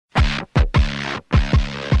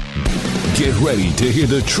Get ready to hear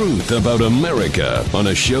the truth about America on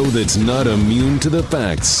a show that's not immune to the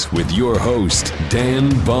facts with your host, Dan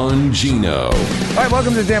Bongino. All right,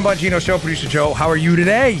 welcome to the Dan Bongino Show. Producer Joe, how are you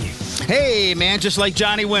today? Hey, man, just like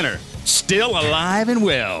Johnny Winter. Still alive and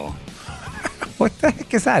well. What the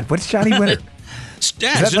heck is that? What's Johnny Winter?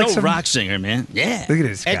 That's an old rock singer, man. Yeah. Look at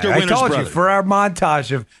this guy. Hector I Winter's told brother. you, for our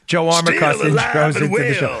montage of Joe Armacost intros into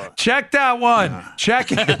the show. Check that one. Check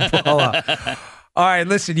it, Paula. All right,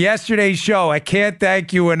 listen, yesterday's show, I can't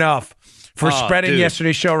thank you enough for spreading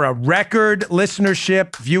yesterday's show around. Record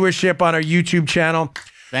listenership, viewership on our YouTube channel,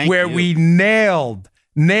 where we nailed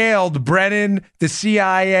Brennan, the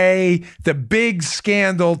CIA, the big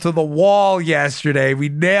scandal to the wall yesterday. We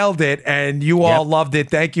nailed it, and you all loved it.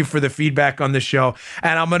 Thank you for the feedback on the show.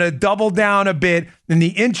 And I'm going to double down a bit in the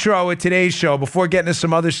intro of today's show before getting to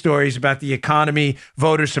some other stories about the economy,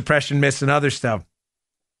 voter suppression myths, and other stuff.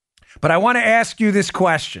 But I want to ask you this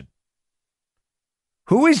question.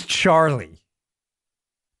 Who is Charlie?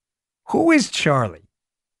 Who is Charlie?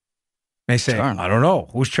 They say, Charlie. I don't know.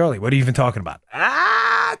 Who's Charlie? What are you even talking about?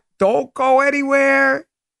 Don't go anywhere.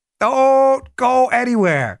 Don't go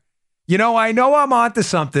anywhere. You know I'm onto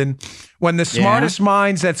something when the smartest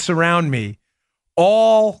minds that surround me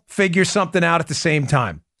all figure something out at the same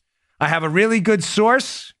time. I have a really good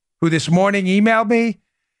source who this morning emailed me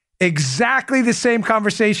exactly the same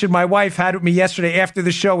conversation my wife had with me yesterday after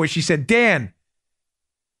the show, where she said, Dan,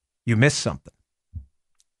 you missed something.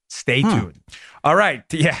 Stay tuned. All right.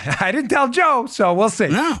 Yeah, I didn't tell Joe, so we'll see.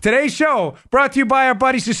 No. Today's show brought to you by our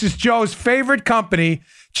buddies. This is Joe's favorite company,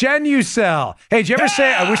 Genucel. Hey, did you ever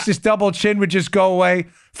say, I wish this double chin would just go away?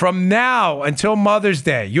 From now until Mother's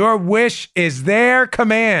Day, your wish is their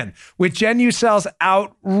command with Genucel's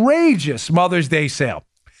outrageous Mother's Day sale.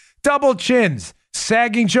 Double chins,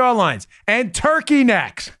 sagging jawlines, and turkey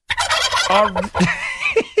necks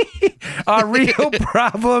are real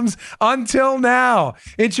problems until now.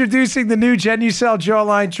 Introducing the new Genucel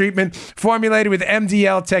jawline treatment formulated with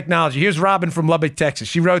MDL technology. Here's Robin from Lubbock, Texas.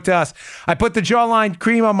 She wrote to us, I put the jawline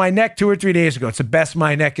cream on my neck 2 or 3 days ago. It's the best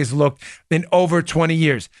my neck has looked in over 20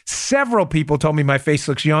 years. Several people told me my face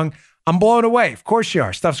looks young. I'm blown away. Of course you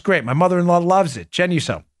are. Stuff's great. My mother-in-law loves it.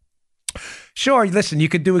 Genucel. Sure, listen, you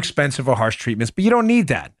could do expensive or harsh treatments, but you don't need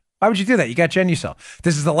that. Why would you do that? You got Genucel.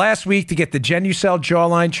 This is the last week to get the Genucel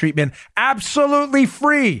jawline treatment absolutely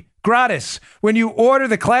free, gratis, when you order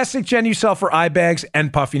the classic Genucel for eye bags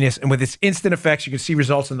and puffiness. And with its instant effects, you can see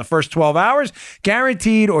results in the first 12 hours,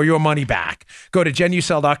 guaranteed, or your money back. Go to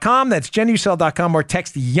Genucel.com. That's Genucel.com, or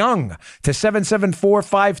text YOUNG to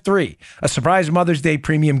 77453. A surprise Mother's Day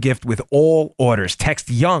premium gift with all orders.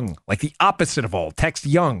 Text YOUNG, like the opposite of old. Text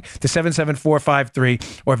YOUNG to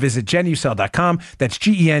 77453, or visit Genucel.com. That's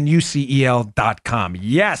GENUCEL.com.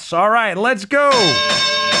 Yes. All right, let's go.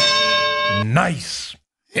 Nice.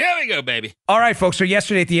 Here we go, baby. All right, folks. So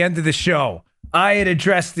yesterday at the end of the show, I had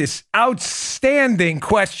addressed this outstanding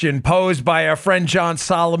question posed by our friend John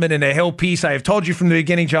Solomon in a Hill piece. I have told you from the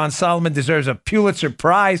beginning, John Solomon deserves a Pulitzer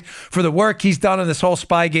Prize for the work he's done on this whole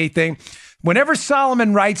Spygate thing. Whenever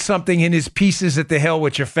Solomon writes something in his pieces at the Hill,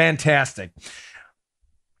 which are fantastic,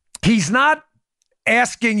 he's not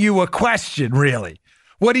asking you a question, really.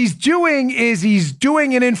 What he's doing is he's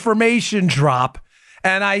doing an information drop,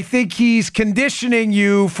 and I think he's conditioning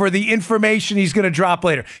you for the information he's going to drop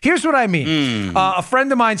later. Here's what I mean. A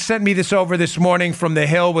friend of mine sent me this over this morning from the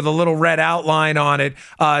Hill with a little red outline on it,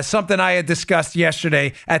 something I had discussed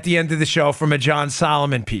yesterday at the end of the show from a John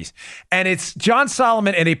Solomon piece. And it's John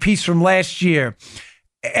Solomon in a piece from last year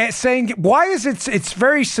saying, why is it's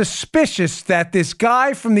very suspicious that this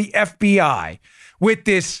guy from the FBI with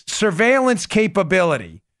this surveillance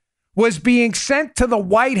capability was being sent to the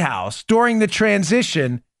White House during the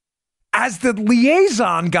transition as the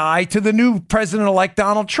liaison guy to the new president-elect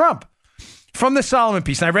Donald Trump. From the Solomon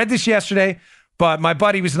piece. And I read this yesterday, but my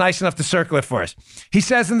buddy was nice enough to circle it for us. He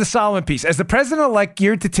says in the Solomon piece, as the president-elect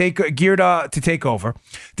geared to take over,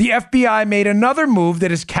 the FBI made another move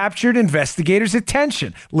that has captured investigators'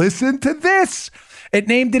 attention. Listen to this. It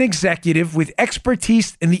named an executive with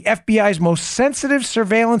expertise in the FBI's most sensitive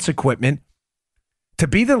surveillance equipment to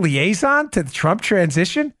be the liaison to the Trump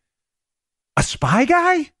transition? A spy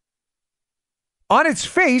guy? On its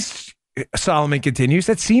face, Solomon continues,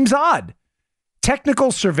 that seems odd.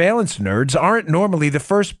 Technical surveillance nerds aren't normally the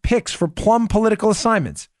first picks for plum political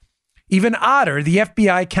assignments. Even odder, the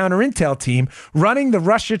FBI counterintel team running the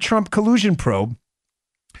Russia-Trump collusion probe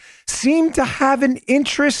seemed to have an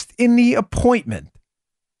interest in the appointment.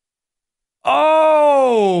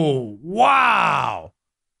 Oh, wow.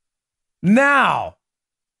 Now,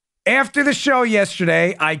 after the show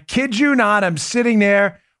yesterday, I kid you not, I'm sitting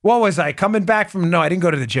there What was I coming back from? No, I didn't go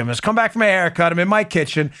to the gym. I was coming back from a haircut. I'm in my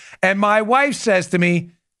kitchen. And my wife says to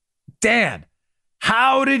me, Dan,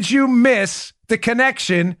 how did you miss the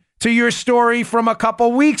connection to your story from a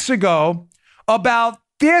couple weeks ago about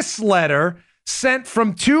this letter sent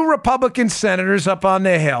from 2 Republican senators up on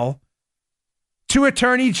the Hill to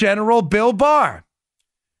Attorney General Bill Barr?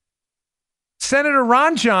 Senator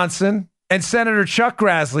Ron Johnson and Senator Chuck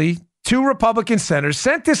Grassley, 2 Republican senators,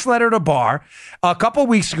 sent this letter to Barr a couple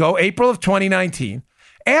weeks ago, April of 2019,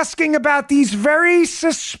 asking about these very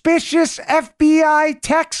suspicious FBI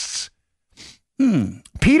texts.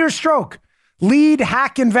 Peter Strzok, lead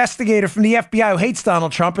hack investigator from the FBI who hates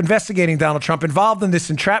Donald Trump, investigating Donald Trump, involved in this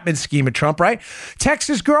entrapment scheme of Trump, right? Texts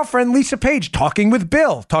his girlfriend, Lisa Page, talking with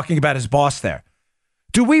Bill, talking about his boss there.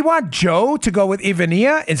 Do we want Joe to go with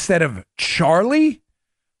Ivania instead of Charlie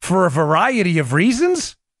for a variety of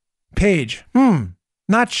reasons? Page,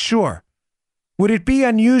 not sure. Would it be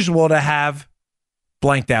unusual to have,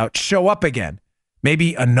 blanked out, show up again?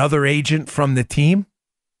 Maybe another agent from the team?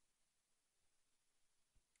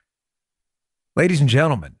 Ladies and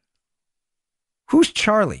gentlemen, who's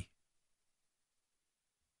Charlie?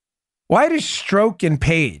 Why does Strzok and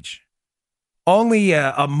Page, only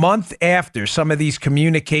a month after some of these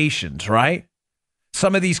communications, right?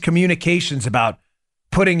 Some of these communications about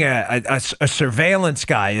putting a surveillance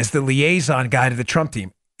guy as the liaison guy to the Trump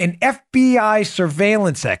team, an FBI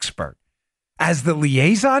surveillance expert as the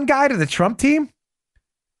liaison guy to the Trump team?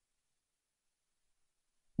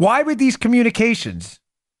 Why would these communications,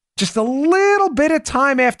 just a little bit of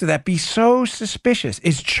time after that, be so suspicious?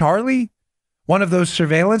 Is Charlie one of those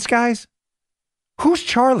surveillance guys? Who's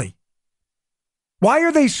Charlie? Why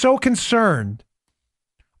are they so concerned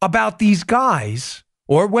about these guys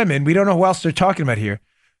or women, we don't know who else they're talking about here,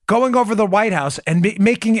 going over the White House and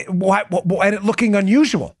making it looking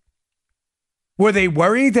unusual? Were they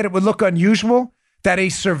worried that it would look unusual that a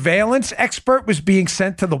surveillance expert was being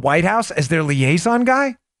sent to the White House as their liaison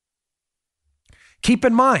guy? Keep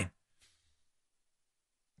in mind,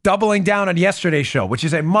 doubling down on yesterday's show, which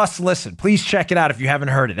is a must listen. Please check it out if you haven't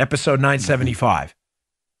heard it, episode 975.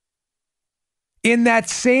 In that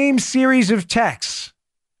same series of texts,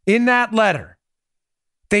 in that letter,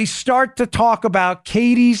 they start to talk about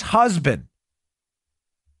Katie's husband.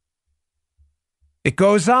 It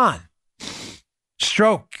goes on.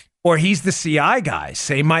 Strzok, or he's the CI guy,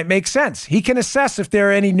 say might make sense. He can assess if there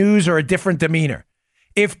are any news or a different demeanor.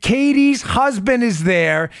 If Katie's husband is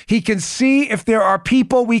there, he can see if there are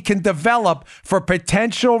people we can develop for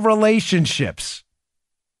potential relationships.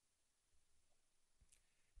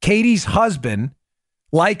 Katie's husband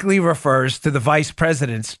likely refers to the vice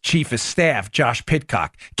president's chief of staff, Josh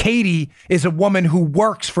Pitcock. Katie is a woman who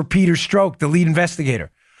works for Peter Strzok, the lead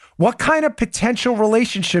investigator. What kind of potential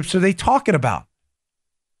relationships are they talking about?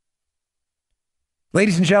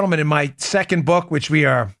 Ladies and gentlemen, in my second book, which we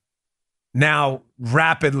are now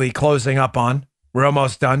rapidly closing up on, we're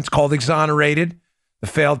almost done. It's called Exonerated, The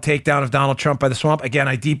Failed Takedown of Donald Trump by the Swamp. Again,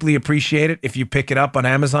 I deeply appreciate it if you pick it up on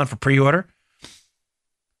Amazon for pre-order.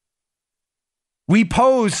 We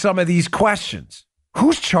pose some of these questions.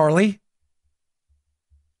 Who's Charlie?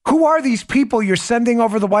 Who are these people you're sending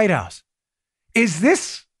over the White House? Is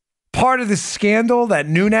this part of the scandal that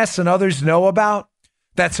Nunes and others know about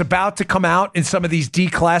that's about to come out in some of these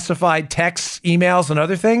declassified texts, emails, and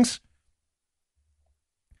other things?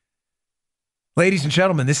 Ladies and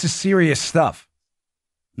gentlemen, this is serious stuff.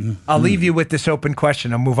 I'll leave you with this open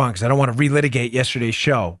question. I'll move on because I don't want to relitigate yesterday's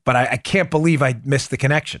show, but I can't believe I missed the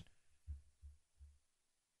connection.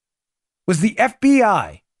 Was the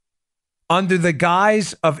FBI, under the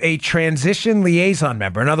guise of a transition liaison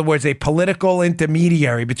member, in other words, a political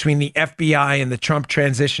intermediary between the FBI and the Trump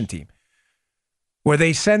transition team, were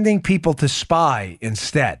they sending people to spy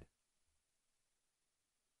instead?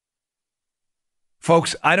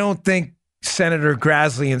 Folks, I don't think Senator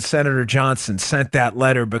Grassley and Senator Johnson sent that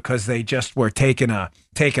letter because they just were taking a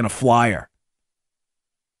flyer.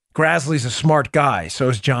 Grassley's a smart guy, so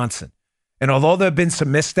is Johnson. And although there have been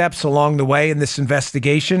some missteps along the way in this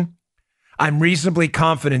investigation, I'm reasonably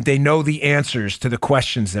confident they know the answers to the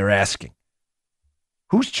questions they're asking.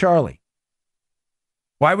 Who's Charlie?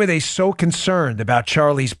 Why were they so concerned about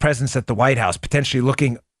Charlie's presence at the White House, potentially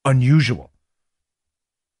looking unusual?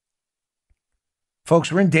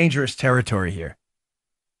 Folks, we're in dangerous territory here.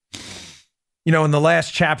 You know, in the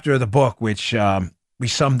last chapter of the book, which we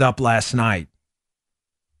summed up last night,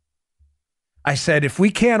 I said, if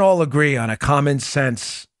we can't all agree on a common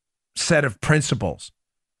sense set of principles,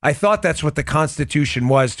 I thought that's what the Constitution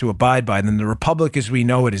was to abide by, then the Republic as we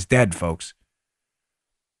know it is dead, folks.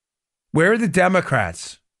 Where are the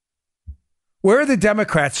Democrats Where are the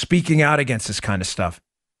Democrats speaking out against this kind of stuff?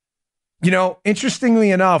 You know,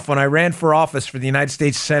 interestingly enough, when I ran for office for the United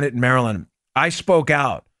States Senate in Maryland, I spoke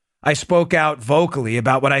out. I spoke out vocally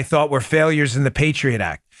about what I thought were failures in the Patriot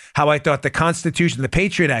Act, how I thought the Constitution, the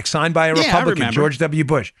Patriot Act signed by a Republican, George W.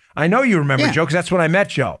 Bush. I know you remember, Joe, because that's when I met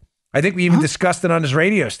Joe. I think we even discussed it on his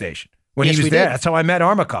radio station when he was there. That's how I met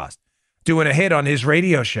Armacost, doing a hit on his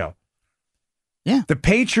radio show. Yeah. The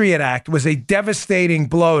Patriot Act was a devastating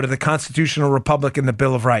blow to the constitutional republic and the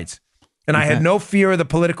Bill of Rights. And I had no fear of the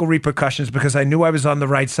political repercussions because I knew I was on the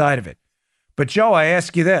right side of it. But Joe, I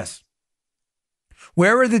ask you this.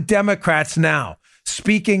 Where are the Democrats now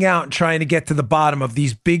speaking out and trying to get to the bottom of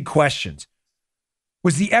these big questions?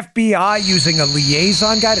 Was the FBI using a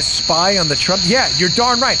liaison guy to spy on the Trump? Yeah, you're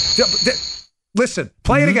darn right. Listen,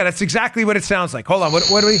 play it again. That's exactly what it sounds like. Hold on. What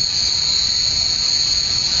do we?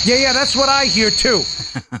 Yeah, that's what I hear too.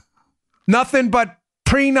 Nothing but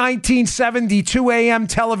pre-1970 2 a.m.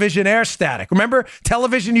 television air static. Remember,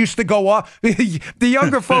 television used to go off. The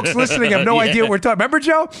younger folks listening have no idea what we're talking. Remember,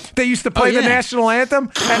 Joe? They used to play the national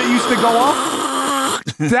anthem, and it used to go off.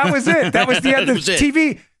 That was it. That was the end of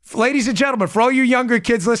TV. Ladies and gentlemen, for all you younger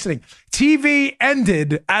kids listening, TV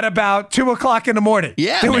ended at about 2 o'clock in the morning.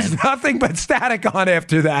 Yeah, there was nothing but static on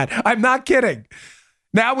after that. I'm not kidding.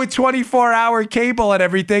 Now with 24-hour cable and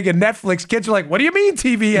everything and Netflix, kids are like, what do you mean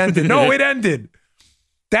TV ended? No, it ended.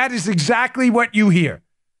 That is exactly what you hear.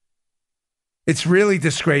 It's really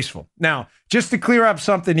disgraceful. Now, just to clear up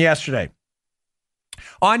something yesterday.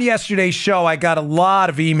 On yesterday's show, I got a lot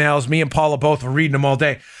of emails. Me and Paula both were reading them all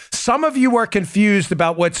day. Some of you were confused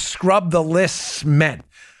about what scrub the lists meant.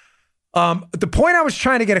 The point I was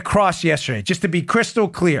trying to get across yesterday, just to be crystal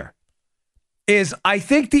clear, is I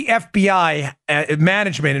think the FBI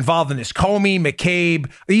management involved in this, Comey, McCabe,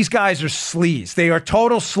 these guys are sleaze. They are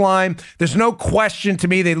total slime. There's no question to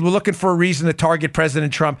me they were looking for a reason to target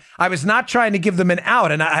President Trump. I was not trying to give them an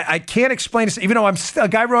out, and I can't explain this, even though a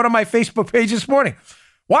guy wrote on my Facebook page this morning,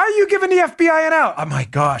 why are you giving the FBI an out? Oh my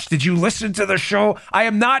gosh, did you listen to the show? I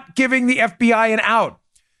am not giving the FBI an out.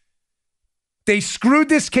 They screwed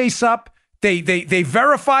this case up. They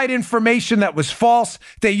verified information that was false.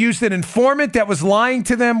 They used an informant that was lying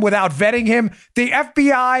to them without vetting him. The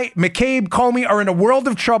FBI, McCabe, Comey are in a world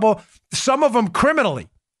of trouble, some of them criminally.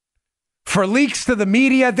 For leaks to the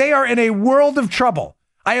media, they are in a world of trouble.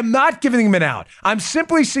 I am not giving them an out. I'm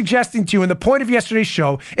simply suggesting to you, and the point of yesterday's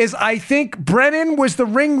show is I think Brennan was the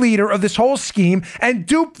ringleader of this whole scheme and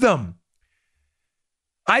duped them.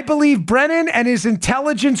 I believe Brennan and his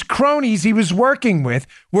intelligence cronies he was working with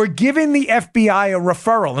were giving the FBI a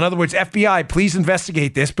referral. In other words, FBI, please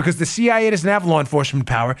investigate this because the CIA doesn't have law enforcement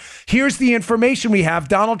power. Here's the information we have.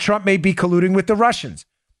 Donald Trump may be colluding with the Russians.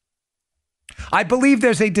 I believe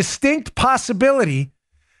there's a distinct possibility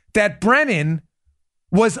that Brennan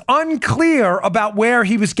was unclear about where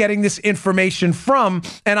he was getting this information from.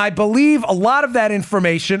 And I believe a lot of that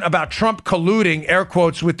information about Trump colluding, air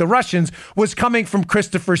quotes, with the Russians was coming from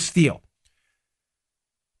Christopher Steele.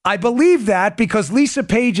 I believe that because Lisa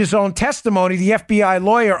Page's own testimony, the FBI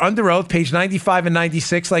lawyer under oath, page 95 and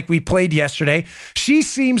 96, like we played yesterday, she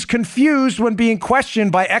seems confused when being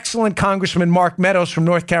questioned by excellent Congressman Mark Meadows from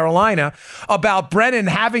North Carolina about Brennan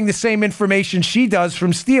having the same information she does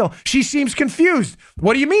from Steele. She seems confused.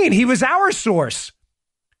 What do you mean? He was our source.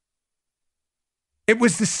 It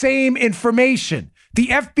was the same information. The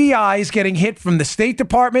FBI is getting hit from the State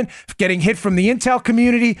Department, getting hit from the intel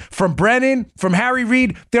community, from Brennan, from Harry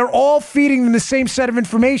Reid. They're all feeding them the same set of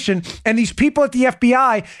information. And these people at the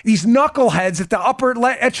FBI, these knuckleheads at the upper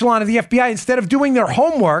echelon of the FBI, instead of doing their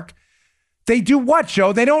homework, they do what,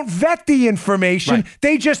 Joe? They don't vet the information. Right.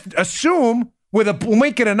 They just assume, with a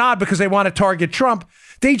wink and a nod because they want to target Trump,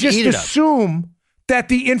 they just assume that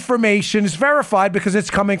the information is verified because it's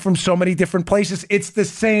coming from so many different places. It's the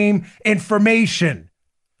same information.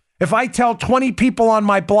 If I tell 20 people on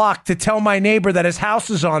my block to tell my neighbor that his house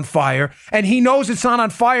is on fire and he knows it's not on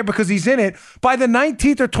fire because he's in it, by the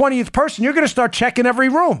 19th or 20th person, you're going to start checking every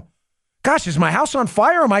room. Gosh, is my house on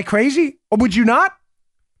fire? Am I crazy? Or would you not?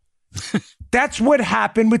 That's what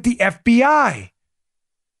happened with the FBI.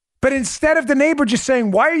 But instead of the neighbor just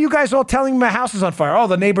saying, why are you guys all telling me my house is on fire? Oh,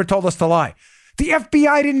 the neighbor told us to lie. The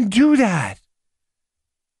FBI didn't do that.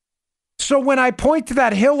 So when I point to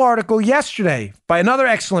that Hill article yesterday, by another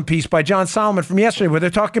excellent piece by John Solomon from yesterday, where they're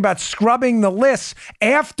talking about scrubbing the lists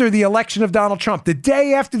after the election of Donald Trump, the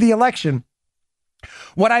day after the election,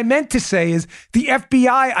 what I meant to say is the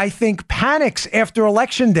FBI, I think, panics after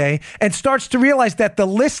Election Day and starts to realize that the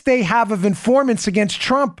list they have of informants against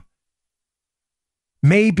Trump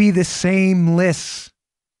may be the same lists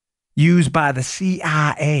used by the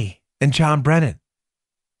CIA. and John Brennan.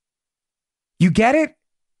 You get it?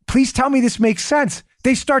 Please tell me this makes sense.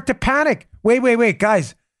 They start to panic. Wait,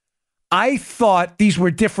 guys. I thought these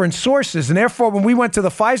were different sources. And therefore, when we went to the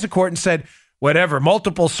FISA court and said, whatever,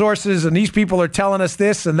 multiple sources, and these people are telling us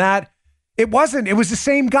this and that, it wasn't. It was the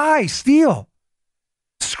same guy, Steele.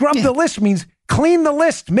 Scrub the list means clean the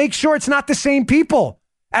list. Make sure it's not the same people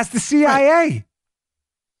as the CIA. Right.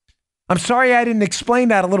 I'm sorry I didn't explain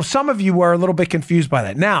that a little. Some of you were a little bit confused by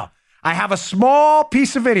that. Now, I have a small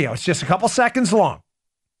piece of video. It's just a couple seconds long.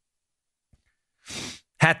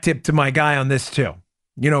 Hat tip to my guy on this too.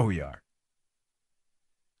 You know who you are.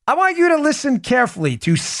 I want you to listen carefully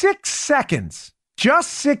to 6 seconds,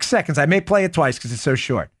 just 6 seconds. I may play it twice because it's so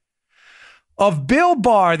short, of Bill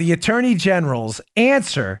Barr, the Attorney General's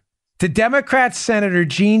answer to Democrat Senator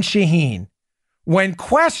Jeanne Shaheen when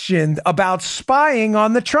questioned about spying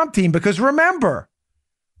on the Trump team. Because remember,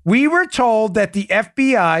 we were told that the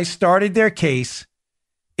FBI started their case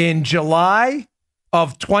in July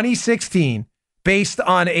of 2016 based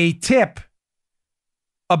on a tip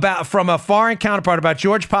from a foreign counterpart about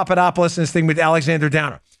George Papadopoulos and his thing with Alexander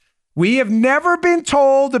Downer. We have never been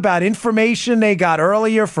told about information they got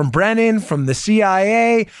earlier from Brennan, from the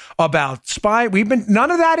CIA, about spying.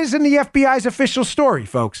 None of that is in the FBI's official story,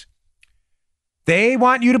 folks. They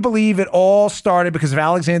want you to believe it all started because of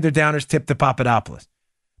Alexander Downer's tip to Papadopoulos.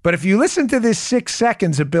 But if you listen to this 6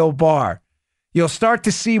 seconds of Bill Barr, you'll start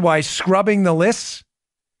to see why scrubbing the lists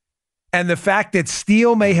and the fact that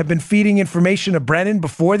Steele may have been feeding information to Brennan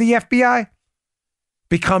before the FBI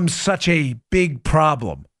becomes such a big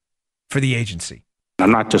problem for the agency.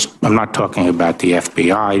 I'm not talking about the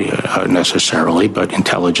FBI necessarily, but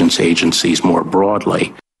intelligence agencies more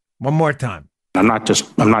broadly. One more time. I'm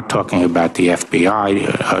not talking about the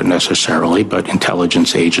FBI necessarily, but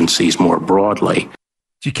intelligence agencies more broadly.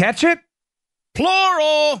 Did you catch it?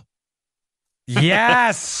 Plural.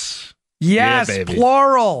 Yes. Yes, yeah,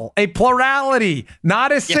 plural. A plurality,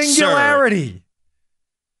 not a singularity. Sir.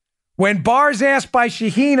 When Barr's asked by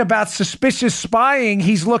Shaheen about suspicious spying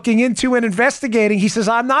he's looking into and investigating, he says,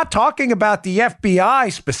 I'm not talking about the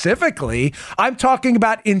FBI specifically. I'm talking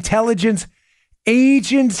about intelligence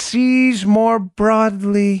agencies more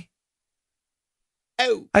broadly.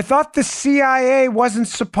 Oh. I thought the CIA wasn't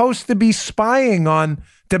supposed to be spying on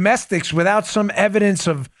domestics without some evidence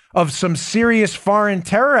of some serious foreign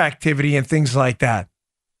terror activity and things like that.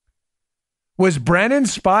 Was Brennan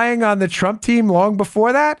spying on the Trump team long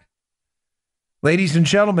before that? Ladies and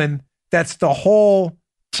gentlemen, that's the whole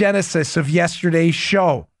genesis of yesterday's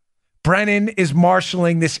show. Brennan is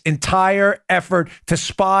marshaling this entire effort to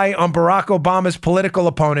spy on Barack Obama's political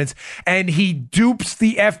opponents, and he dupes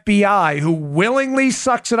the FBI, who willingly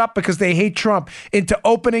sucks it up because they hate Trump, into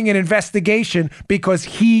opening an investigation because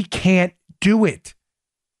he can't do it.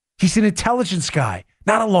 He's an intelligence guy,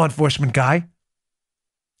 not a law enforcement guy.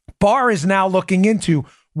 Barr is now looking into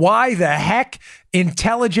why the heck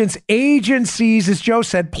intelligence agencies, as Joe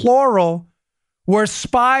said, plural, were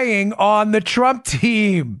spying on the Trump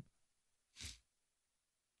team.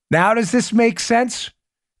 Now, does this make sense?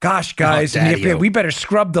 Gosh, guys, we better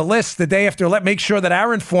scrub the list the day after. Make sure that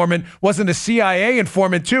our informant wasn't a CIA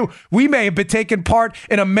informant, too. We may have been taking part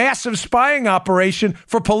in a massive spying operation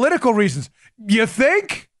for political reasons. You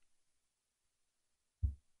think?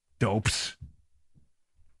 Dopes.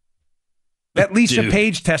 That Lisa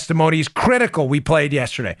Page testimony is critical, we played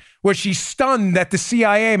yesterday, where she's stunned that the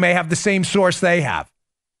CIA may have the same source they have.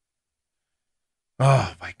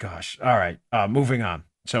 Oh, my gosh. All right, moving on.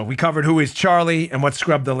 So we covered who is Charlie and what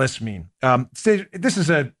scrub the list mean. This is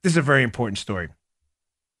a very important story.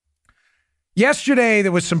 Yesterday,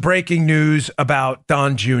 there was some breaking news about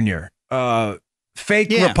Don Jr.,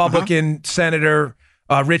 fake Republican Senator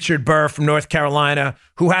Richard Burr from North Carolina,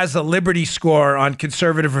 who has a Liberty score on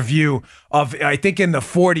Conservative Review of, I think, in the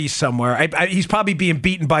 40s somewhere. He's probably being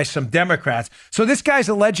beaten by some Democrats. So this guy's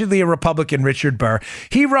allegedly a Republican, Richard Burr.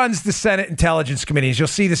 He runs the Senate Intelligence Committees. You'll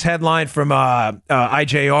see this headline from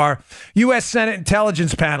IJR. U.S. Senate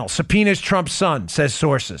Intelligence Panel subpoenas Trump's son, says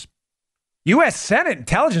sources. U.S. Senate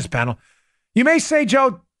Intelligence Panel? You may say,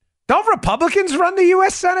 Joe, don't Republicans run the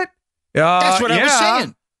U.S. Senate? That's what I was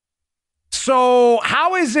saying. So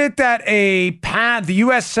how is it that the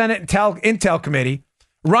U.S. Senate Intel Committee,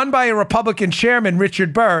 run by a Republican chairman,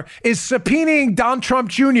 Richard Burr, is subpoenaing Donald Trump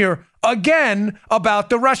Jr. again about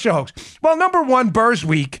the Russia hoax? Well, number one, Burr's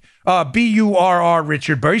weak. B-U-R-R,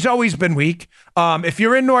 Richard Burr. He's always been weak. If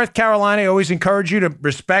you're in North Carolina, I always encourage you to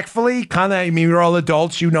respectfully, we're all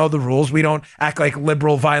adults. You know the rules. We don't act like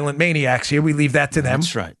liberal, violent maniacs here. We leave that to them.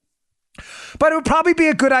 That's right. but it would probably be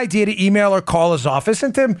a good idea to email or call his office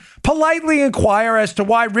and to politely inquire as to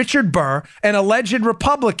why Richard Burr, an alleged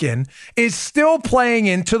Republican, is still playing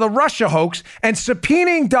into the Russia hoax and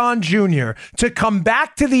subpoenaing Don Jr. to come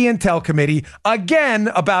back to the Intel Committee again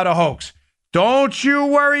about a hoax. Don't you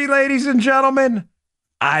worry, ladies and gentlemen.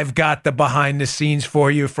 I've got the behind the scenes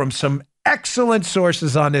for you from some excellent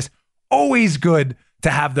sources on this. Always good to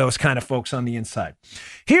have those kind of folks on the inside.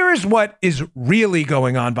 Here is what is really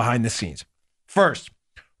going on behind the scenes. First,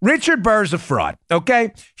 Richard Burr's a fraud,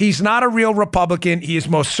 okay? He's not a real Republican. He is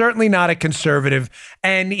most certainly not a conservative.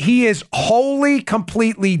 And he is wholly,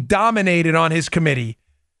 completely dominated on his committee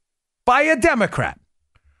by a Democrat.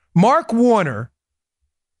 Mark Warner,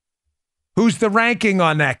 who's the ranking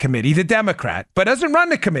on that committee, the Democrat, but doesn't run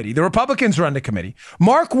the committee. The Republicans run the committee.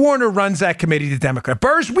 Mark Warner runs that committee, the Democrat.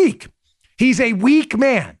 Burr's weak. He's a weak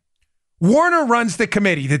man. Warner runs the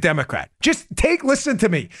committee, the Democrat. Just listen to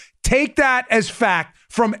me. Take that as fact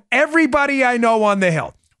from everybody I know on the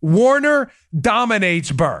Hill. Warner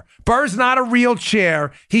dominates Burr. Burr's not a real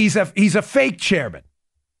chair. He's a fake chairman.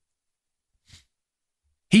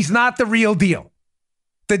 He's not the real deal.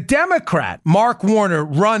 The Democrat, Mark Warner,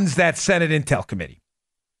 runs that Senate Intel Committee.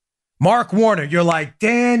 Mark Warner, you're like,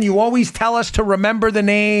 Dan, you always tell us to remember the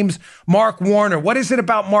names. Mark Warner. What is it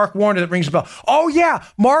about Mark Warner that rings a bell? Oh, yeah.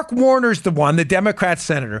 Mark Warner's the one, the Democrat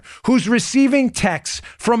senator, who's receiving texts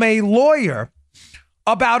from a lawyer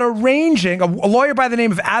about arranging, a lawyer by the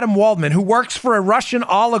name of Adam Waldman, who works for a Russian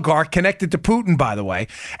oligarch connected to Putin, by the way.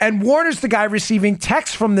 And Warner's the guy receiving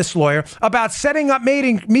texts from this lawyer about setting up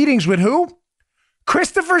meetings with who?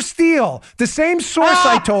 Christopher Steele, the same source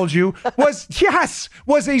I told you was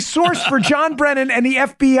a source for John Brennan and the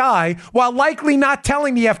FBI, while likely not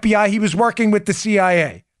telling the FBI he was working with the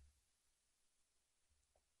CIA.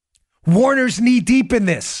 Warner's knee deep in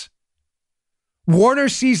this. Warner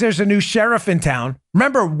sees there's a new sheriff in town.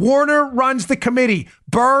 Remember, Warner runs the committee.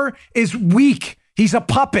 Burr is weak. He's a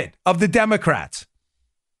puppet of the Democrats.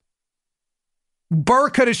 Burr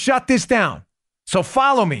could have shut this down. So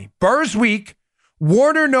follow me. Burr's weak.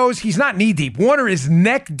 Warner knows he's not knee deep. Warner is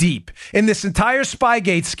neck deep in this entire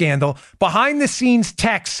Spygate scandal. Behind the scenes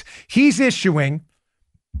texts he's issuing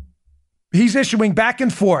back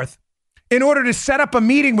and forth in order to set up a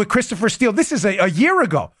meeting with Christopher Steele. This is a year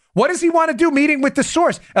ago. What does he want to do meeting with the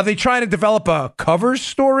source? Are they trying to develop a cover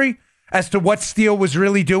story as to what Steele was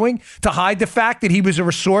really doing to hide the fact that he was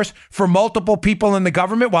a source for multiple people in the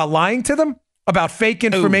government while lying to them about fake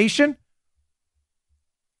information? Ooh.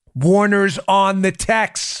 Warner's on the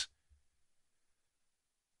texts.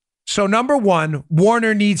 So number one,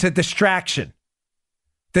 Warner needs a distraction.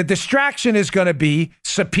 The distraction is going to be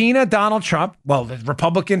subpoena Donald Trump. Well, the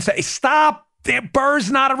Republicans say, stop.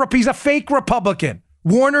 Burr's not he's a fake Republican.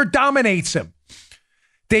 Warner dominates him.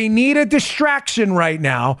 They need a distraction right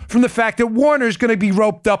now from the fact that Warner's going to be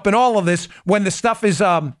roped up in all of this when the stuff is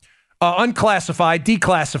unclassified,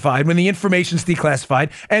 declassified, when the information's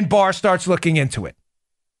declassified, and Barr starts looking into it.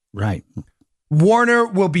 Right. Warner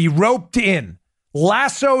will be roped in,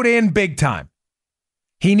 lassoed in big time.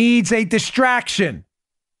 He needs a distraction.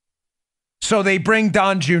 So they bring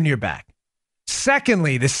Don Jr. back.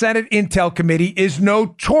 Secondly, the Senate Intel Committee is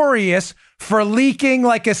notorious for leaking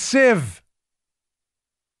like a sieve.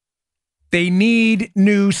 They need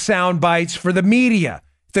new sound bites for the media.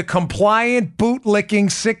 The compliant,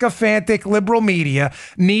 bootlicking, sycophantic liberal media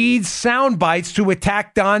needs sound bites to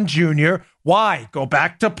attack Don Jr. Why? Go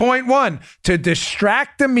back to point one. To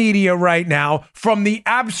distract the media right now from the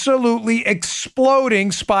absolutely exploding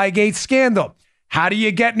Spygate scandal. How do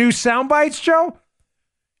you get new sound bites, Joe?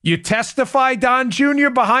 You testify Don Jr.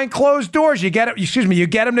 behind closed doors. You get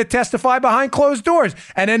him to testify behind closed doors.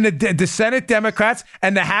 And then the Senate Democrats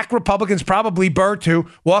and the hack Republicans, probably Burr too,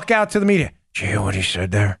 walk out to the media. Did you hear what he said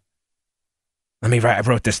there? I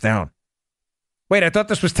wrote this down. Wait, I thought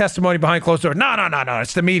this was testimony behind closed doors. No.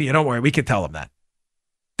 It's the media. Don't worry. We can tell them that.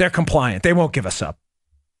 They're compliant. They won't give us up.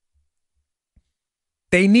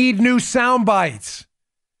 They need new sound bites.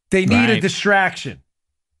 They need a distraction.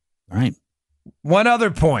 Right. One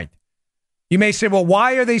other point. You may say, well,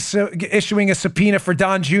 why are they issuing a subpoena for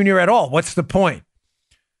Don Jr. at all? What's the point?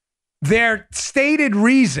 Their stated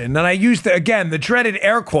reason, and I use, the dreaded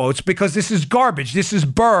air quotes, because this is garbage. This is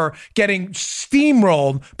Burr getting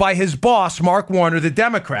steamrolled by his boss, Mark Warner, the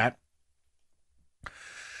Democrat.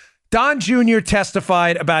 Don Jr.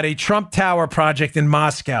 testified about a Trump Tower project in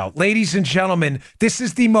Moscow. Ladies and gentlemen, this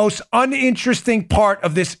is the most uninteresting part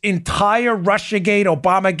of this entire Russiagate,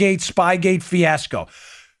 Obamagate, Spygate fiasco.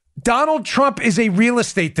 Donald Trump is a real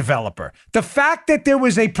estate developer. The fact that there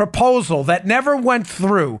was a proposal that never went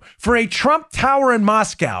through for a Trump Tower in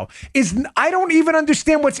Moscow I don't even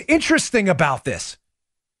understand what's interesting about this.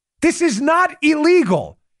 This is not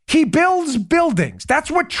illegal. He builds buildings.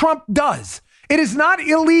 That's what Trump does. It is not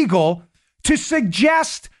illegal to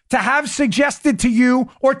have suggested to you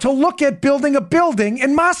or to look at building a building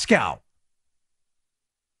in Moscow.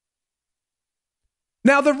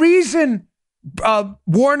 Now, the reason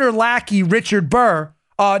Warner lackey Richard Burr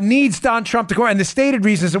needs Don Trump to go, and the stated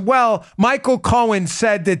reason is, well, Michael Cohen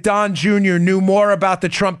said that Don Jr. knew more about the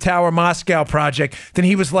Trump Tower Moscow project than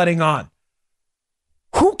he was letting on.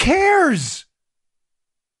 Who cares?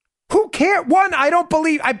 Who cares? One, I don't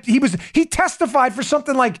believe he testified for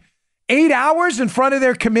something like 8 hours in front of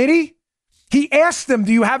their committee. He asked them,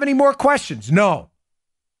 do you have any more questions? No.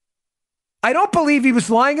 I don't believe he was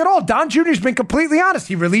lying at all. Don Jr.'s been completely honest.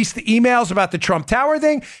 He released the emails about the Trump Tower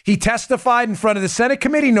thing. He testified in front of the Senate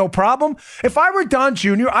committee, no problem. If I were Don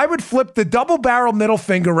Jr., I would flip the double-barrel middle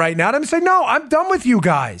finger right now and say, no, I'm done with you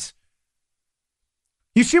guys.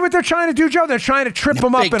 You see what they're trying to do, Joe? They're trying to trip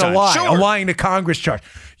him up in a lie, a lying to Congress charge.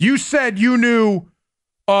 You said you knew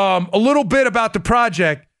a little bit about the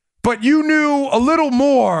project, but you knew a little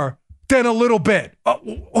more than a little bit.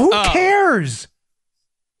 Who cares?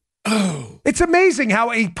 It's amazing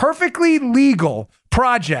how a perfectly legal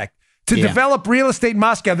project to develop real estate in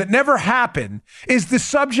Moscow that never happened is the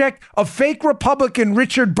subject of fake Republican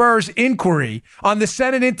Richard Burr's inquiry on the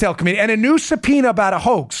Senate Intel Committee and a new subpoena about a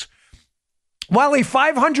hoax. While a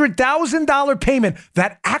 $500,000 payment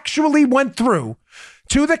that actually went through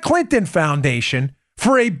to the Clinton Foundation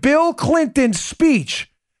for a Bill Clinton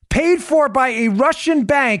speech paid for by a Russian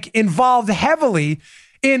bank involved heavily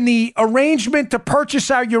in the arrangement to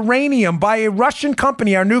purchase our uranium by a Russian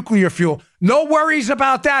company, our nuclear fuel. No worries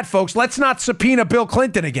about that, folks. Let's not subpoena Bill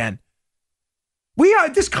Clinton again.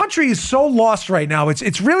 This country is so lost right now.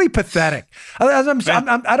 It's really pathetic.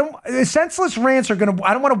 Senseless rants are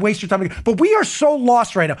I don't want to waste your time, but we are so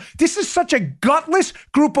lost right now. This is such a gutless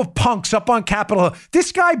group of punks up on Capitol Hill.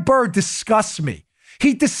 This guy Burr disgusts me.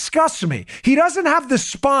 He disgusts me. He doesn't have the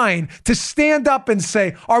spine to stand up and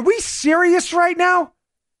say, are we serious right now?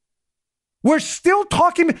 We're still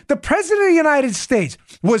talking. The president of the United States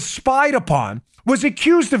was spied upon, was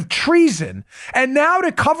accused of treason, and now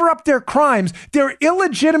to cover up their crimes, they're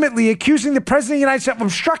illegitimately accusing the president of the United States of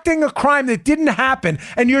obstructing a crime that didn't happen.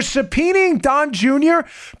 And you're subpoenaing Don Jr.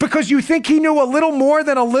 because you think he knew a little more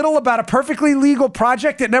than a little about a perfectly legal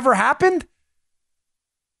project that never happened?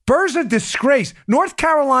 Burr's a disgrace. North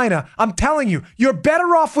Carolina, I'm telling you, you're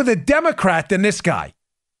better off with a Democrat than this guy.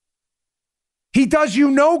 He does you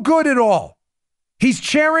no good at all. He's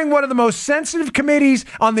chairing one of the most sensitive committees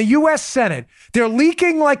on the U.S. Senate. They're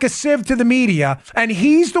leaking like a sieve to the media, and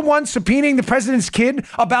he's the one subpoenaing the president's kid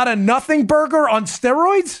about a nothing burger on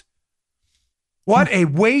steroids? What a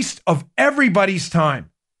waste of everybody's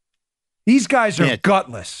time. These guys are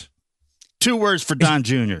gutless. 2 words for Don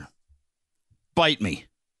Jr. Bite me.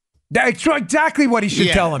 That's exactly what he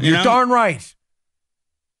should tell him. You're darn right.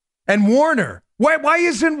 And Warner. Why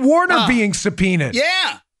isn't Warner being subpoenaed?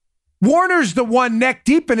 Yeah. Warner's the one neck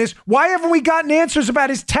deep in this. Why haven't we gotten answers about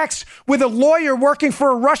his texts with a lawyer working for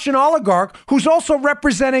a Russian oligarch who's also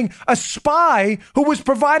representing a spy who was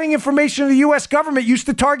providing information to the U.S. government used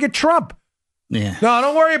to target Trump? Yeah. No,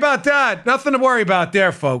 don't worry about that. Nothing to worry about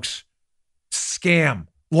there, folks. Scam.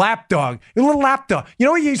 Lapdog. A little lapdog. You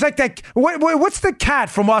know, he's like that. What's the cat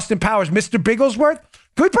from Austin Powers? Mr. Bigglesworth?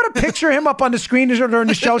 Can we put a picture of him up on the screen during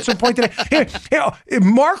the show at some point today? Here,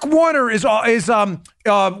 Mark Warner is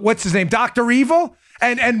what's his name? Dr. Evil,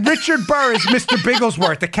 and Richard Burr is Mr.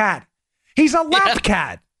 Bigglesworth, the cat. He's a lap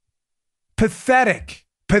cat. Pathetic.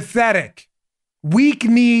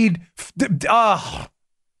 Weak-kneed. The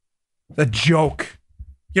joke.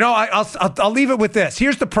 You know, I'll leave it with this.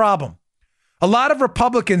 Here's the problem. A lot of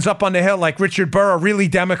Republicans up on the Hill, like Richard Burr, are really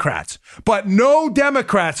Democrats, but no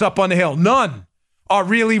Democrats up on the Hill, none, are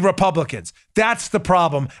really Republicans. That's the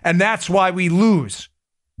problem, and that's why we lose.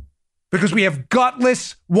 Because we have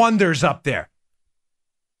gutless wonders up there.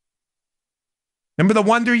 Remember the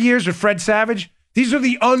wonder years with Fred Savage? These are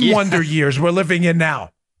the unwonder years we're living in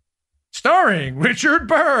now. Starring Richard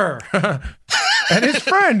Burr and his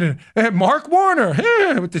friend, Mark Warner,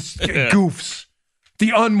 with the goofs. The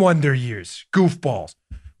unwonder years, goofballs.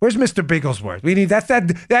 Where's Mr. Bigglesworth? We need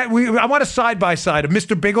I want a side-by-side of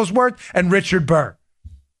Mr. Bigglesworth and Richard Burr.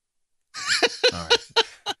 All right.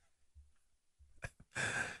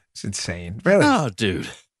 It's insane. Really. Oh, dude.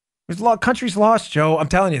 Country's lost, Joe. I'm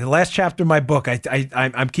telling you, the last chapter of my book,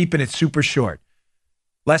 I'm keeping it super short.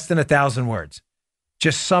 Less than 1,000 words.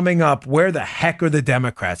 just summing up where the heck are the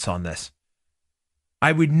Democrats on this.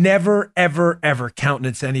 I would never, ever, ever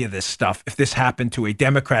countenance any of this stuff if this happened to a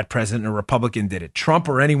Democrat president or a Republican did it, Trump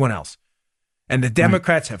or anyone else. And the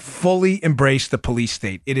Democrats have fully embraced the police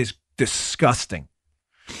state. It is disgusting.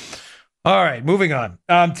 All right, moving on.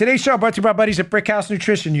 Today's show brought to you by our buddies at Brickhouse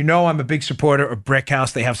Nutrition. You know I'm a big supporter of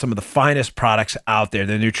Brickhouse. They have some of the finest products out there.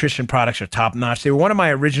 Their nutrition products are top-notch. They were one of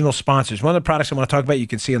my original sponsors. One of the products I want to talk about, you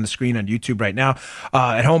can see on the screen on YouTube right now.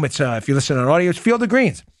 At home, it's if you listen on audio, it's Field of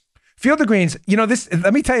Greens. Field of Greens, you know, this.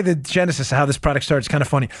 Let me tell you the genesis of how this product started. It's kind of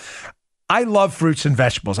funny. I love fruits and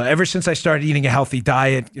vegetables. Ever since I started eating a healthy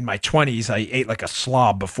diet in my 20s, I ate like a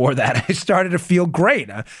slob before that. I started to feel great.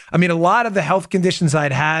 I mean, a lot of the health conditions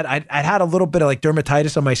I'd had a little bit of like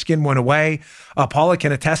dermatitis on my skin went away. Paula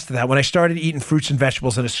can attest to that when I started eating fruits and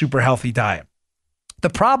vegetables in a super healthy diet. The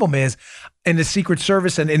problem is, in the Secret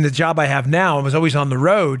Service and in the job I have now, I was always on the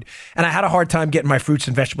road, and I had a hard time getting my fruits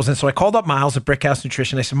and vegetables in. So I called up Miles at Brickhouse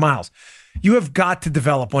Nutrition. I said, Miles, you have got to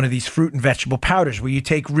develop one of these fruit and vegetable powders where you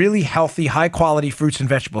take really healthy, high-quality fruits and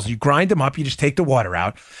vegetables. You grind them up. You just take the water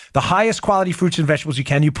out. The highest quality fruits and vegetables you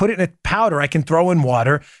can. You put it in a powder I can throw in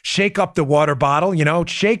water, shake up the water bottle,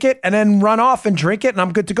 shake it, and then run off and drink it, and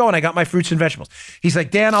I'm good to go. And I got my fruits and vegetables. He's like,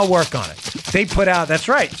 Dan, I'll work on it. They put out, that's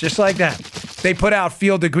right, just like that. They put out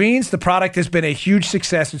Field of Greens. The product has been a huge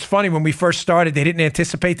success. It's funny, when we first started, they didn't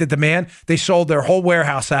anticipate the demand. They sold their whole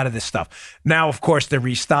warehouse out of this stuff. Now, of course, they're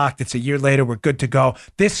restocked. It's a year later. We're good to go.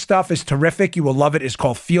 This stuff is terrific. You will love it. It's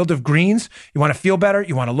called Field of Greens. You want to feel better.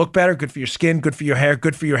 You want to look better. Good for your skin. Good for your hair.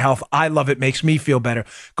 Good for your health. I love it. Makes me feel better.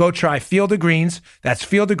 Go try Field of Greens. That's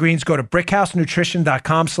Field of Greens. Go to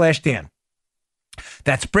brickhousenutrition.com/Dan.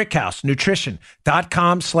 That's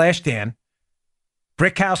brickhousenutrition.com/Dan.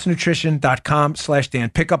 brickhousenutrition.com/Dan.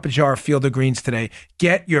 Pick up a jar of Field of Greens today.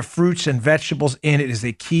 Get your fruits and vegetables in. It is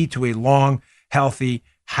a key to a long, healthy,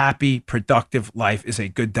 happy, productive life is a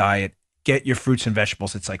good diet. Get your fruits and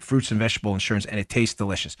vegetables. It's like fruits and vegetable insurance, and it tastes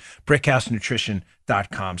delicious.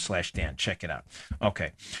 brickhousenutrition.com/Dan. Check it out.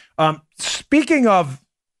 Okay. Speaking of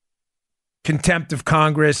contempt of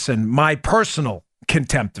Congress and my personal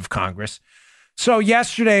contempt of Congress, so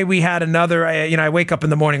yesterday we had another, I wake up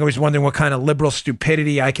in the morning always wondering what kind of liberal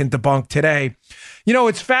stupidity I can debunk today.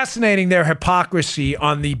 It's fascinating, their hypocrisy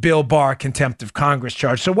on the Bill Barr contempt of Congress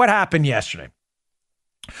charge. So what happened yesterday?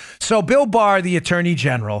 So Bill Barr, the Attorney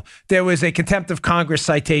General, there was a contempt of Congress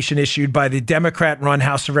citation issued by the Democrat-run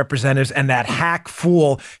House of Representatives and that hack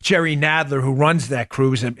fool, Jerry Nadler, who runs that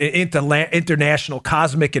crew, is an international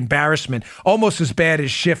cosmic embarrassment, almost as bad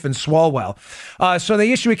as Schiff and Swalwell. So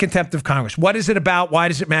they issue a contempt of Congress. What is it about? Why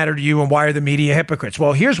does it matter to you? And why are the media hypocrites?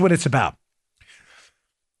 Well, here's what it's about.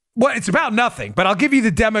 Well, it's about nothing, but I'll give you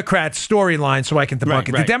the Democrats' storyline so I can debunk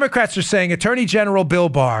it. Right. The Democrats are saying Attorney General Bill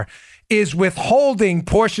Barr is withholding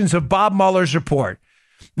portions of Bob Mueller's report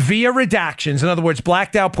via redactions. In other words,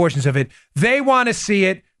 blacked out portions of it. They want to see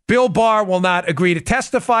it. Bill Barr will not agree to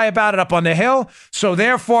testify about it up on the Hill. So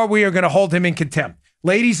therefore, we are going to hold him in contempt.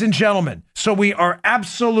 Ladies and gentlemen, so we are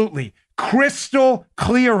absolutely crystal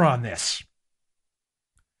clear on this.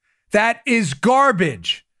 That is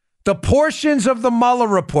garbage. The portions of the Mueller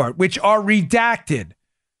report, which are redacted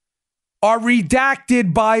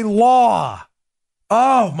by law.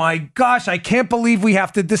 Oh my gosh, I can't believe we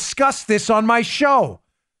have to discuss this on my show.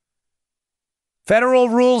 Federal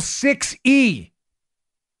Rule 6E,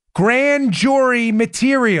 grand jury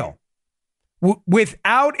material.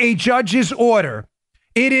 Without a judge's order,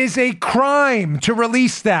 it is a crime to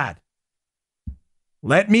release that.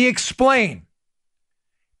 Let me explain.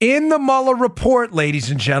 In the Mueller report, ladies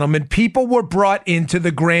and gentlemen, people were brought into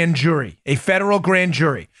the grand jury, a federal grand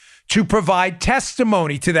jury, to provide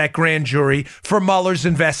testimony to that grand jury for Mueller's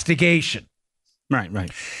investigation. Right.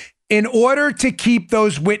 In order to keep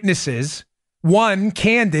those witnesses, one,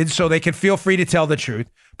 candid so they can feel free to tell the truth,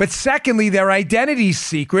 but secondly, their identity's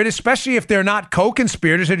secret, especially if they're not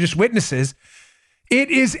co-conspirators or just witnesses, it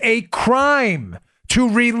is a crime to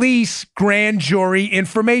release grand jury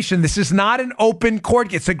information. This is not an open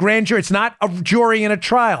court. It's a grand jury. It's not a jury in a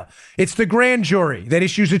trial. It's the grand jury that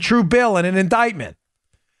issues a true bill and an indictment.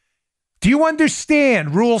 Do you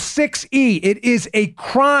understand Rule 6E? It is a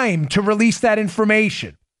crime to release that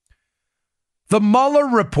information. The Mueller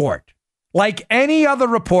report, like any other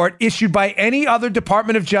report issued by any other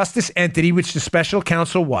Department of Justice entity, which the special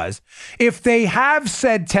counsel was, if they have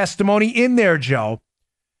said testimony in there, Joe,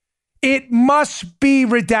 it must be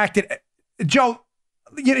redacted. Joe,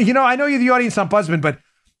 I know you're the audience ombudsman, but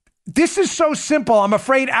this is so simple. I'm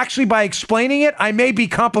afraid actually by explaining it, I may be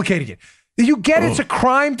complicating it. You get it's a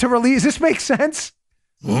crime to release. Does this make sense?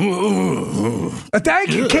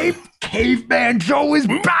 Thank you, Caveman Joe is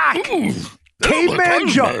back. Caveman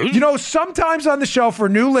Joe. You know, sometimes on the show, for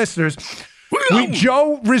new listeners,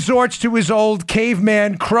 Joe resorts to his old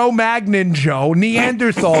caveman Cro-Magnon Joe,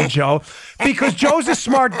 Neanderthal Joe, because Joe's a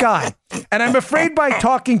smart guy. And I'm afraid by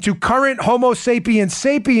talking to current Homo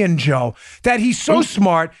sapien Joe that he's so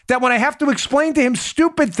smart that when I have to explain to him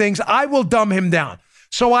stupid things, I will dumb him down.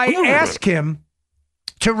 So I ask him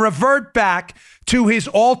to revert back to his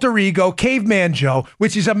alter ego, Caveman Joe,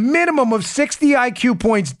 which is a minimum of 60 IQ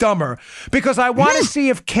points dumber, because I want to see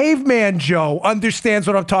if Caveman Joe understands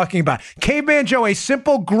what I'm talking about. Caveman Joe, a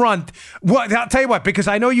simple grunt. Well, I'll tell you what, because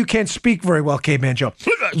I know you can't speak very well, Caveman Joe.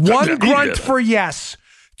 1 grunt for yes,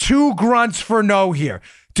 2 grunts for no here.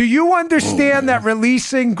 Do you understand that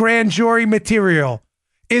releasing grand jury material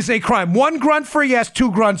is a crime? 1 grunt for yes,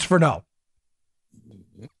 2 grunts for no.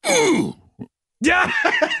 Yeah.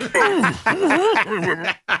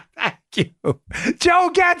 Thank you. Joe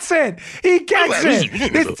gets it. He gets it.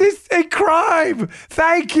 It's just a crime.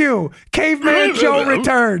 Thank you. Caveman Joe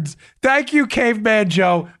returns. Thank you, Caveman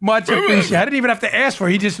Joe. Much appreciated. I didn't even have to ask for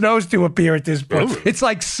it. He just knows to appear at this point. It's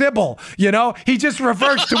like Sybil, you know? He just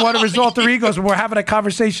reverts to one of his alter egos when we're having a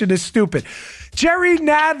conversation that's stupid. Jerry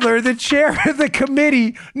Nadler, the chair of the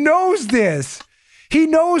committee, knows this. He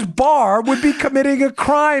knows Barr would be committing a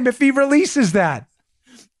crime if he releases that.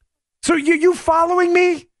 So you following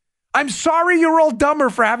me? I'm sorry you're all dumber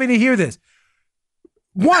for having to hear this.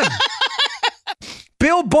 1,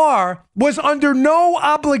 Bill Barr was under no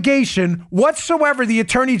obligation whatsoever, the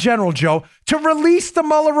Attorney General, Joe, to release the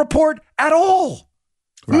Mueller report at all.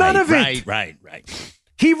 None of it. Right.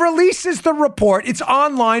 He releases the report. It's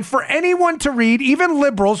online for anyone to read, even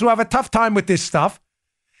liberals who have a tough time with this stuff.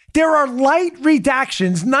 There are light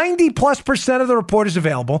redactions. 90+% of the report is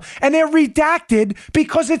available, and they're redacted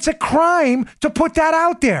because it's a crime to put that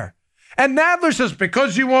out there. And Nadler says,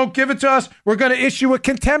 because you won't give it to us, we're going to issue a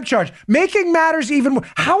contempt charge. Making matters even more.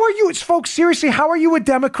 How are you, folks, seriously, how are you a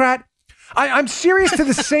Democrat? I'm serious to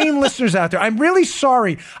the sane listeners out there. I'm really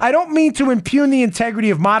sorry. I don't mean to impugn the integrity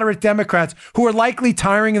of moderate Democrats who are likely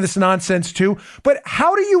tiring of this nonsense too. But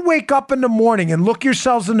how do you wake up in the morning and look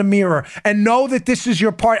yourselves in the mirror and know that this is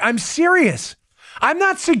your part? I'm serious. I'm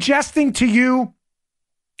not suggesting to you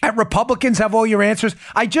that Republicans have all your answers.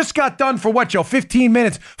 I just got done for what, Joe? 15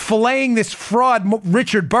 minutes filleting this fraud,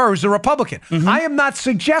 Richard Burr, who's a Republican. I am not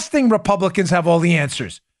suggesting Republicans have all the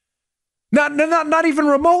answers. Not even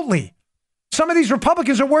remotely. Some of these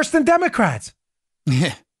Republicans are worse than Democrats.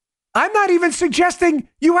 I'm not even suggesting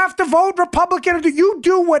you have to vote Republican. Or you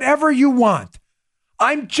do whatever you want.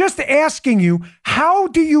 I'm just asking you, how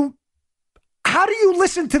do you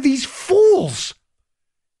listen to these fools?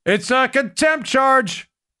 It's a contempt charge.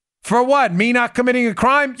 For what? Me not committing a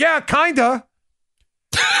crime? Yeah, kinda.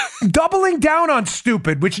 Doubling down on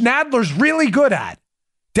stupid, which Nadler's really good at.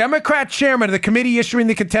 Democrat chairman of the committee issuing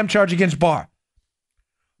the contempt charge against Barr.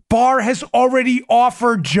 Barr has already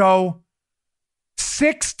offered, Joe,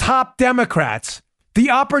 6 top Democrats the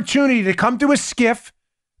opportunity to come to a SCIF,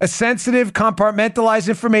 a sensitive, compartmentalized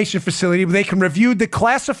information facility where they can review the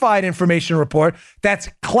classified information report that's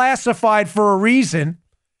classified for a reason.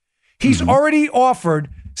 He's already offered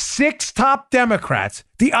 6 top Democrats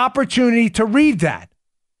the opportunity to read that.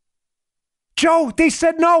 Joe, they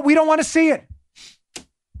said, no, we don't want to see it.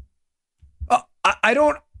 I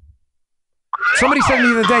don't. Somebody said to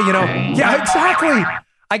me the other day, yeah, exactly.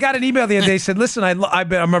 I got an email the other day, said, listen,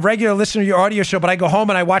 I'm a regular listener to your audio show, but I go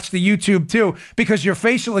home and I watch the YouTube too because your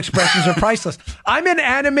facial expressions are priceless. I'm an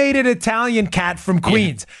animated Italian cat from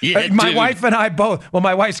Queens. My wife and I both, well,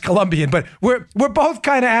 my wife's Colombian, but we're both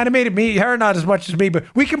kind of animated. Her not as much as me, but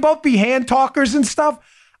we can both be hand talkers and stuff.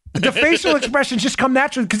 The facial expressions just come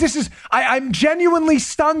naturally because I'm genuinely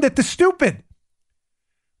stunned at the stupid.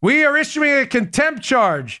 We are issuing a contempt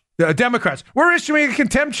charge. Democrats, we're issuing a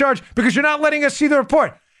contempt charge because you're not letting us see the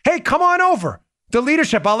report. Hey, come on over. The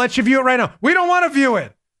leadership, I'll let you view it right now. We don't want to view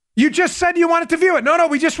it. You just said you wanted to view it. No,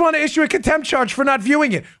 we just want to issue a contempt charge for not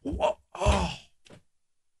viewing it. Oh,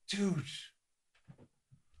 dude.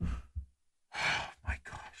 Oh, my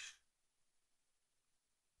gosh.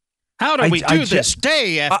 How do we do this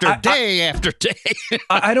day after day after day?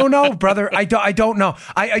 I don't know, brother. I don't know.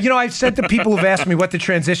 I've said to people who've asked me what the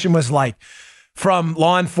transition was like from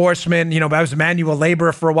law enforcement. I was a manual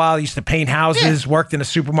laborer for a while. I used to paint houses, worked in a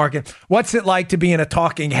supermarket. What's it like to be in a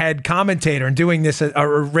talking head commentator and doing this, a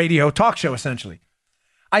radio talk show, essentially?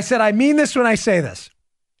 I said, I mean this when I say this.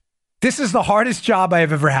 This is the hardest job I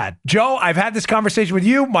have ever had. Joe, I've had this conversation with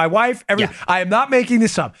you, my wife, everything. Yeah. I am not making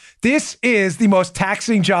this up. This is the most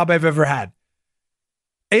taxing job I've ever had.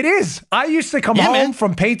 It is. I used to come home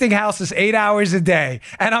from painting houses 8 hours a day.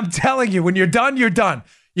 And I'm telling you, when you're done, you're done.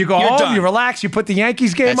 You go home, you relax, you put the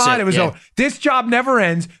Yankees game on. It was over. This job never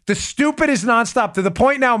ends. The stupid is nonstop to the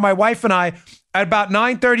point now my wife and I, at about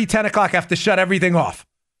 9:30, 10 o'clock, have to shut everything off.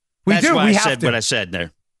 That's why I said what I said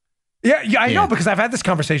there. Yeah, I know, because I've had this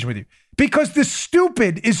conversation with you. Because the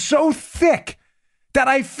stupid is so thick that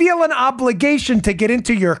I feel an obligation to get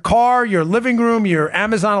into your car, your living room, your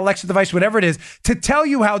Amazon Alexa device, whatever it is, to tell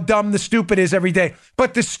you how dumb the stupid is every day.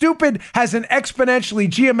 But the stupid has an exponentially,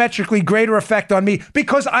 geometrically greater effect on me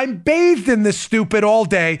because I'm bathed in this stupid all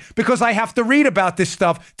day because I have to read about this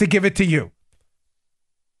stuff to give it to you.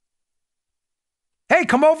 Hey,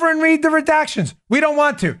 come over and read the redactions. We don't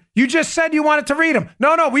want to. You just said you wanted to read them.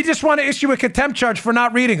 No, we just want to issue a contempt charge for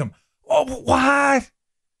not reading them. Oh, what?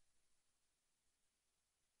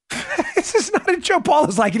 This is not a joke. Paul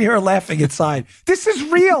is like, I can hear her laughing inside. This is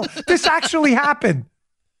real. This actually happened.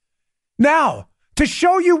 Now, to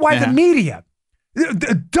show you why the media,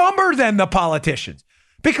 dumber than the politicians,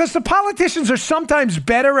 because the politicians are sometimes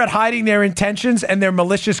better at hiding their intentions and their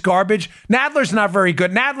malicious garbage. Nadler's not very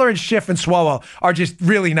good. Nadler and Schiff and Swalwell are just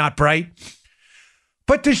really not bright.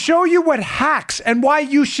 But to show you what hacks and why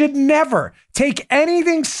you should never take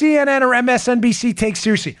anything CNN or MSNBC takes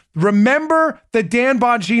seriously. Remember the Dan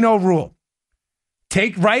Bongino rule.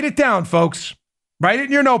 Write it down, folks. Write it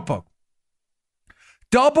in your notebook.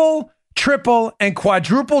 Double, triple, and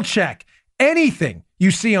quadruple check anything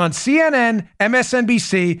you see on CNN,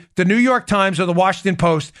 MSNBC, the New York Times, or the Washington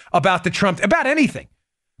Post about about anything.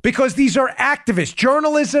 Because these are activists.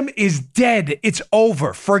 Journalism is dead. It's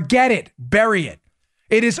over. Forget it. Bury it.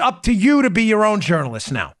 It is up to you to be your own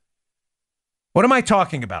journalist now. What am I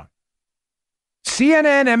talking about?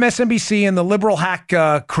 CNN, MSNBC, and the liberal hack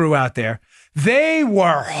crew out there, they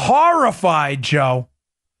were horrified, Joe,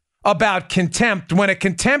 about contempt when a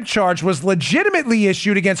contempt charge was legitimately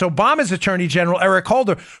issued against Obama's Attorney General, Eric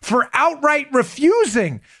Holder, for outright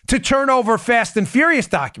refusing to turn over Fast and Furious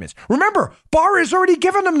documents. Remember, Barr has already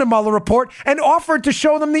given them the Mueller report and offered to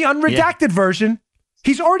show them the unredacted version.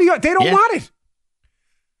 They don't want it.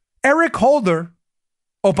 Eric Holder,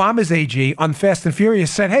 Obama's AG on Fast and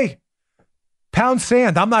Furious, said, hey, pound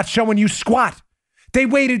sand, I'm not showing you squat. They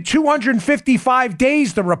waited 255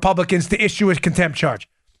 days, the Republicans, to issue a contempt charge.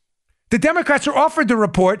 The Democrats are offered the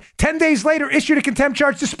report, 10 days later issued a contempt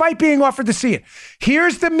charge despite being offered to see it.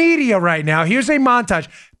 Here's the media right now. Here's a montage.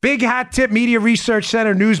 Big Hat Tip Media Research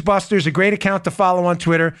Center, Newsbusters, a great account to follow on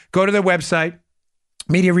Twitter. Go to their website,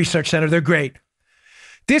 Media Research Center. They're great.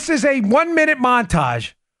 This is a 1-minute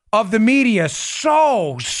montage of the media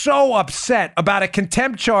so upset about a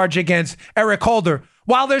contempt charge against Eric Holder,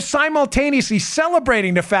 while they're simultaneously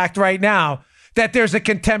celebrating the fact right now that there's a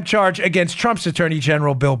contempt charge against Trump's Attorney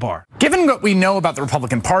General, Bill Barr. Given what we know about the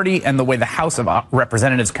Republican Party and the way the House of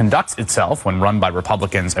Representatives conducts itself when run by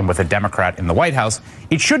Republicans and with a Democrat in the White House,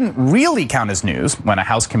 it shouldn't really count as news when a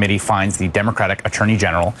House committee finds the Democratic Attorney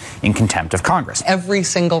General in contempt of Congress. Every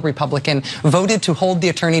single Republican voted to hold the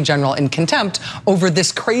Attorney General in contempt over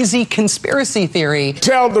this crazy conspiracy theory.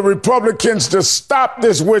 Tell the Republicans to stop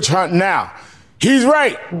this witch hunt now. He's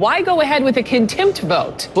right. Why go ahead with a contempt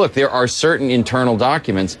vote? Look, there are certain internal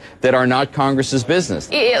documents that are not Congress's business.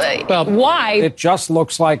 Well, why? It just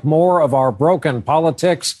looks like more of our broken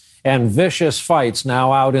politics and vicious fights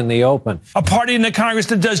now out in the open. A party in the Congress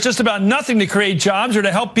that does just about nothing to create jobs or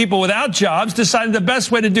to help people without jobs decided the best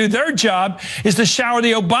way to do their job is to shower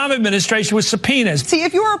the Obama administration with subpoenas. See,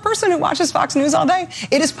 if you are a person who watches Fox News all day,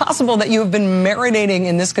 it is possible that you have been marinating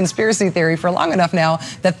in this conspiracy theory for long enough now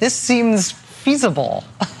that this seems feasible.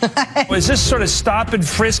 Is this sort of stop and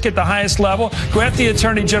frisk at the highest level? Go after the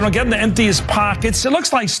Attorney General, get him to empty his pockets. It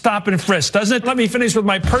looks like stop and frisk, doesn't it? Let me finish with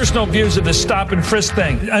my personal views of the stop and frisk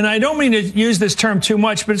thing. And I don't mean to use this term too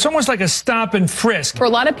much, but it's almost like a stop and frisk. For a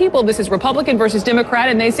lot of people, this is Republican versus Democrat,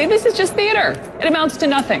 and they say this is just theater. It amounts to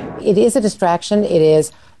nothing. It is a distraction. It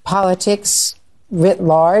is politics writ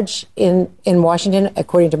large in Washington,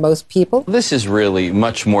 according to most people. This is really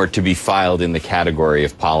much more to be filed in the category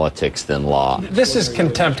of politics than law. This is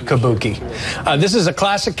contempt kabuki. This is a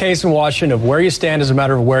classic case in Washington of where you stand is a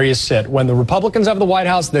matter of where you sit. When the Republicans have the White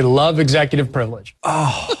House, they love executive privilege.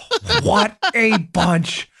 Oh, what a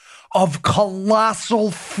bunch of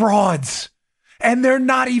colossal frauds. And they're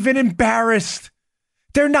not even embarrassed.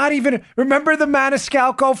 They're not even, remember the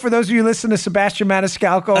Maniscalco? For those of you who listen to Sebastian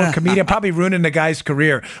Maniscalco, a comedian, probably ruining the guy's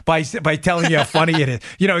career by telling you how funny it is.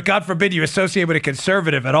 You know, God forbid you associate with a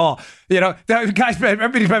conservative at all. You know, that guy's,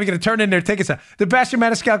 everybody's probably going to turn in their tickets. Sebastian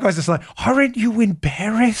Maniscalco has this line, aren't you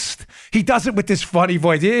embarrassed? He does it with this funny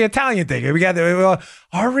voice, the Italian thing. We got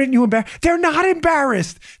aren't you embarrassed? They're not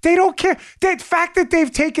embarrassed. They don't care. The fact that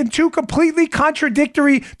they've taken two completely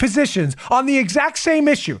contradictory positions on the exact same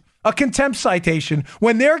issue, a contempt citation,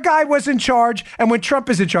 when their guy was in charge and when Trump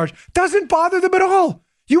is in charge, doesn't bother them at all.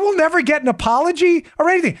 You will never get an apology or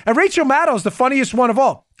anything. And Rachel Maddow is the funniest one of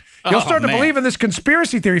all. You'll start to believe in this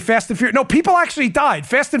conspiracy theory, Fast and Furious. No, people actually died.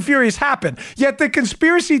 Fast and Furious happened. Yet the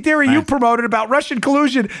conspiracy theory you promoted about Russian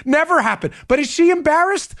collusion never happened. But is she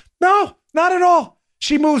embarrassed? No, not at all.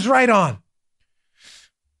 She moves right on.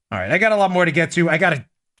 All right, I got a lot more to get to. I got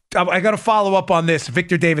to follow up on this.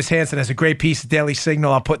 Victor Davis Hanson has a great piece, Daily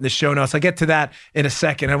Signal. I'll put in the show notes. I'll get to that in a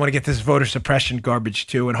second. I want to get this voter suppression garbage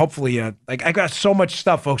too. And hopefully, I got so much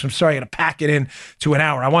stuff, folks. I'm sorry, I got to pack it in to an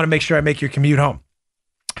hour. I want to make sure I make your commute home.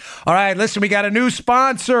 All right, listen, we got a new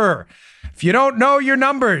sponsor. If you don't know your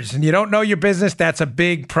numbers and you don't know your business, that's a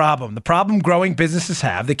big problem. The problem growing businesses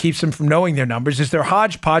have that keeps them from knowing their numbers is their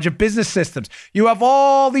hodgepodge of business systems. You have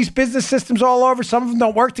all these business systems all over. Some of them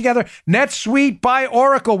don't work together. NetSuite by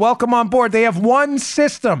Oracle, welcome on board. They have one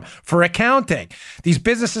system for accounting. These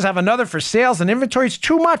businesses have another for sales and inventory. It's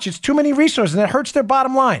too much. It's too many resources, and it hurts their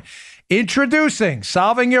bottom line. Introducing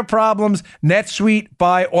Solving Your Problems, NetSuite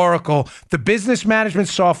by Oracle, the business management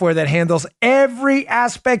software that handles every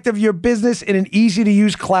aspect of your business in an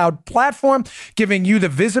easy-to-use cloud platform, giving you the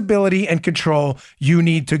visibility and control you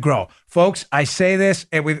need to grow. Folks, I say this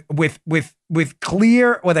with a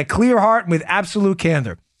clear heart and with absolute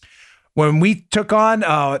candor. When we took on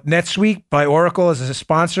NetSuite by Oracle as a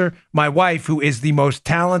sponsor, my wife, who is the most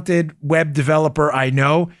talented web developer I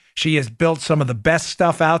know, she has built some of the best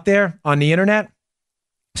stuff out there on the internet,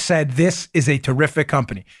 said this is a terrific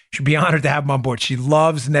company. She'd be honored to have them on board. She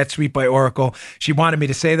loves NetSuite by Oracle. She wanted me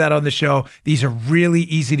to say that on the show. These are really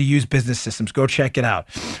easy to use business systems. Go check it out.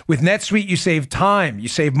 With NetSuite, you save time, you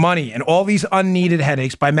save money, and all these unneeded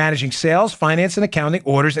headaches by managing sales, finance, and accounting,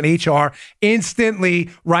 orders, and HR instantly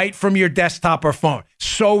right from your desktop or phone.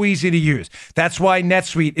 So easy to use. That's why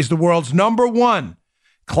NetSuite is the world's #1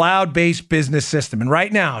 cloud-based business system. And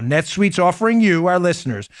right now, NetSuite's offering you, our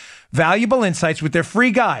listeners, valuable insights with their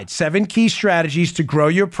free guide, 7 key strategies to grow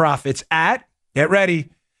your profits at, get ready,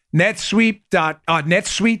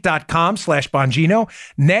 netsuite.com/Bongino,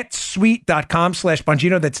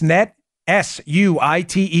 netsuite.com/Bongino. That's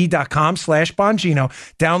SUITE.com/Bongino.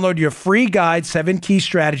 Download your free guide, 7 key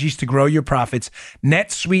strategies to grow your profits.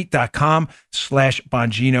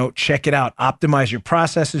 netsuite.com/Bongino. Check it out. Optimize your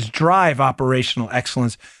processes, drive operational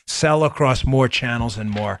excellence, sell across more channels and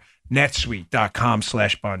more.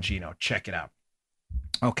 netsuite.com/Bongino. Check it out.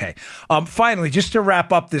 Okay. Finally, just to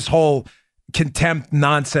wrap up this whole contempt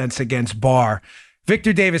nonsense against Barr,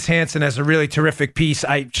 Victor Davis Hanson has a really terrific piece.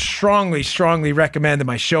 I strongly, strongly recommend in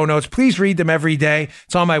my show notes. Please read them every day.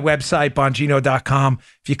 It's on my website, Bongino.com.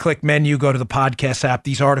 If you click menu, go to the podcast app.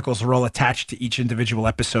 These articles are all attached to each individual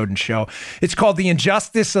episode and show. It's called The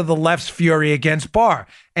Injustice of the Left's Fury Against Barr.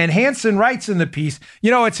 And Hanson writes in the piece,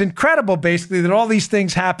 you know, it's incredible, basically, that all these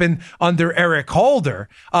things happened under Eric Holder,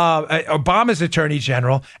 Obama's attorney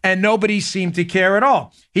general, and nobody seemed to care at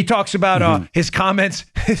all. He talks about his comments.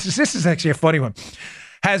 This is actually a funny one.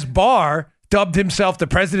 Has Barr dubbed himself the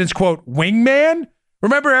president's, quote, wingman?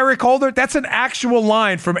 Remember Eric Holder? That's an actual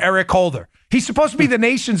line from Eric Holder. He's supposed to be the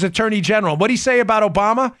nation's attorney general. What'd he say about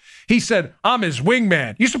Obama? He said, I'm his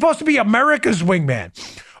wingman. You're supposed to be America's wingman.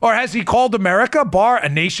 Or has he called America, Barr, a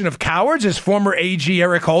nation of cowards, as former AG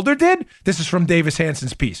Eric Holder did? This is from Davis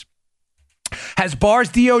Hanson's piece. Has Barr's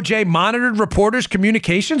DOJ monitored reporters'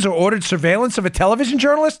 communications or ordered surveillance of a television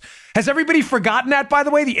journalist? Has everybody forgotten that, by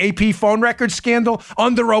the way, the AP phone records scandal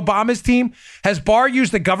under Obama's team? Has Barr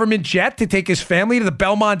used a government jet to take his family to the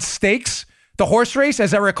Belmont Stakes, the horse race,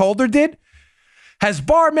 as Eric Holder did? Has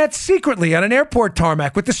Barr met secretly on an airport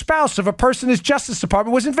tarmac with the spouse of a person his Justice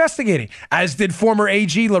Department was investigating, as did former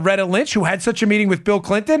AG Loretta Lynch, who had such a meeting with Bill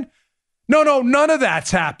Clinton? No, none of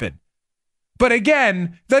that's happened. But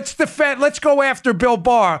again, let's go after Bill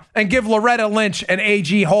Barr and give Loretta Lynch and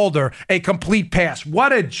AG Holder a complete pass.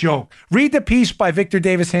 What a joke. Read the piece by Victor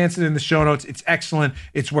Davis Hanson in the show notes. It's excellent.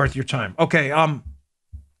 It's worth your time. Okay,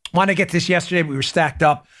 want to get this yesterday, but we were stacked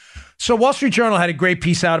up. So Wall Street Journal had a great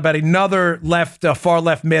piece out about another far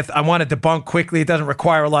left myth I want to debunk quickly. It doesn't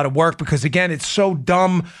require a lot of work because, again, it's so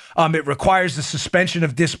dumb. It requires the suspension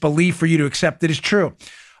of disbelief for you to accept it as true.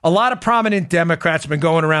 a lot of prominent Democrats have been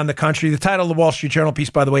going around the country. The title of the Wall Street Journal piece,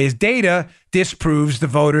 by the way, is Data Disproves the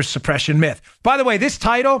Voter Suppression Myth. By the way, this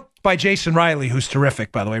title by Jason Riley, who's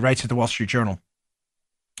terrific, by the way, writes at the Wall Street Journal.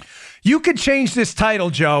 You could change this title,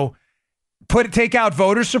 Joe, take out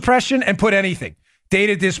voter suppression and put anything.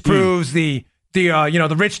 Data disproves the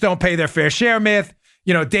rich don't pay their fair share myth.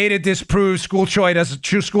 Data disproves school choice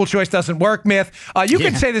doesn't work myth. You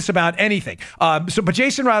can say this about anything. But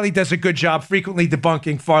Jason Riley does a good job frequently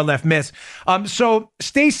debunking far left myths. So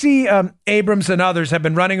Stacey Abrams and others have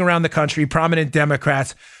been running around the country, prominent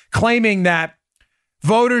Democrats, claiming that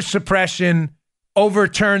voter suppression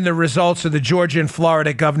overturned the results of the Georgia and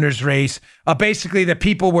Florida governor's race. Basically, that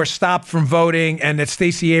people were stopped from voting and that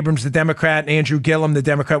Stacey Abrams, the Democrat, and Andrew Gillum, the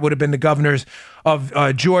Democrat, would have been the governors of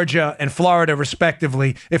Georgia and Florida,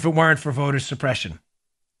 respectively, if it weren't for voter suppression.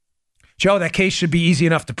 Joe, that case should be easy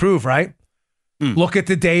enough to prove, right? Look at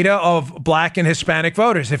the data of black and Hispanic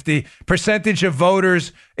voters. If the percentage of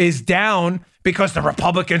voters is down because the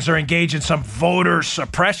Republicans are engaged in some voter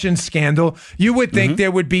suppression scandal, you would think there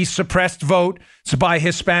would be suppressed votes by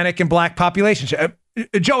Hispanic and black populations.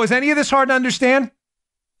 Joe, is any of this hard to understand?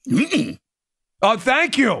 Oh,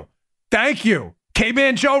 thank you. Thank you.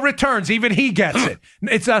 K-Man Joe returns. Even he gets it.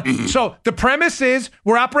 So the premise is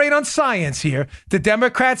we're operating on science here. The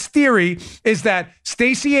Democrats' theory is that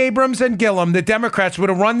Stacey Abrams and Gillum, the Democrats, would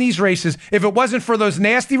have run these races if it wasn't for those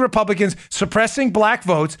nasty Republicans suppressing black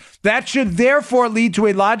votes. That should therefore lead to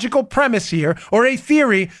a logical premise here, or a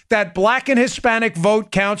theory that black and Hispanic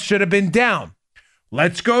vote counts should have been down.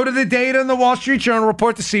 Let's go to the data in the Wall Street Journal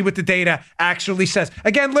report to see what the data actually says.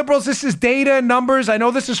 Again, liberals, this is data and numbers. I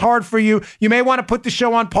know this is hard for you. You may want to put the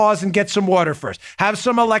show on pause and get some water first. Have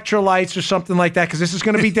some electrolytes or something like that, because this is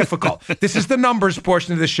going to be difficult. This is the numbers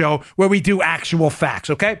portion of the show where we do actual facts,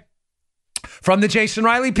 okay? From the Jason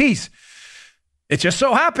Riley piece. It just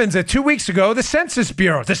so happens that 2 weeks ago, the Census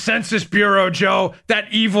Bureau, Joe,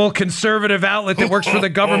 that evil conservative outlet that works for the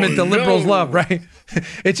government the liberals love, right?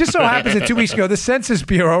 It just so happens that 2 weeks ago, the Census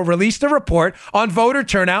Bureau released a report on voter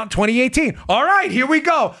turnout in 2018. All right, here we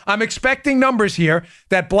go. I'm expecting numbers here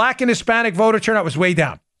that black and Hispanic voter turnout was way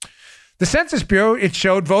down. The Census Bureau, it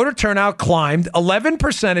showed voter turnout climbed 11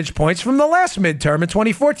 percentage points from the last midterm in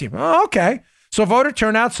 2014. Oh, okay. So voter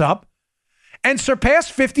turnout's up. And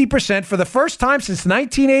surpassed 50% for the first time since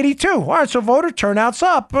 1982. All right, so voter turnout's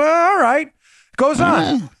up. All right, goes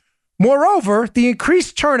on. Moreover, the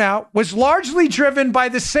increased turnout was largely driven by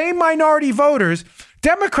the same minority voters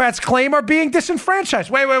Democrats claim are being disenfranchised.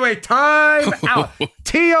 Wait, time out.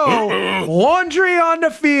 T.O., laundry on the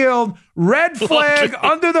field, red flag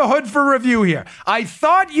under the hood for review here. I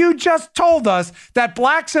thought you just told us that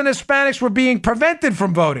blacks and Hispanics were being prevented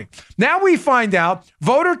from voting. Now we find out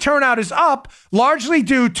voter turnout is up largely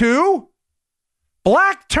due to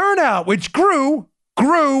black turnout, which grew,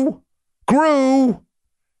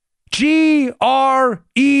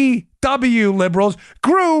 G-R-E-W, liberals,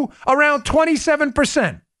 grew around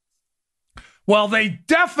 27%. Well, they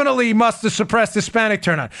definitely must have suppressed Hispanic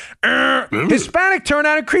turnout. Hispanic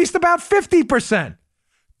turnout increased about 50%.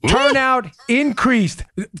 Turnout increased.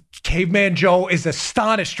 Caveman Joe is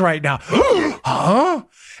astonished right now. Huh?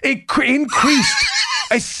 It increased.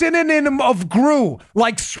 A synonym of grew,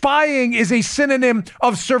 like spying is a synonym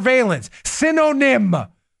of surveillance. Synonym.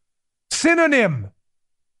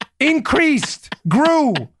 Increased,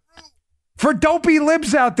 grew. For dopey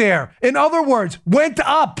libs out there. In other words, went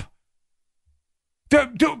up.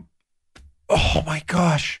 Oh my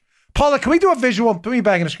gosh. Paula, can we do a visual? Put me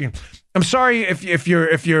back on the screen. I'm sorry if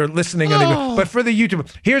you're listening, but for the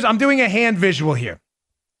YouTube, I'm doing a hand visual here.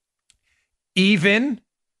 Even,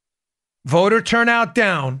 voter turnout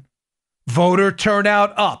down, voter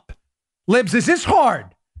turnout up. Libs, is this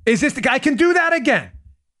hard? Is this I can do that again.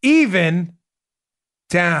 Even,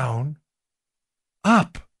 down,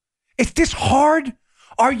 up. Is this hard?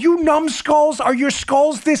 Are you numbskulls? Are your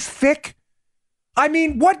skulls this thick? I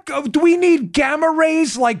mean, what do we need gamma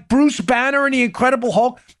rays like Bruce Banner and the Incredible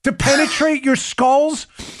Hulk to penetrate your skulls?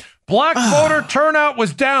 Black voter turnout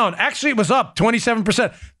was down. Actually, it was up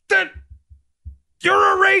 27%. Then you're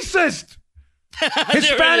a racist.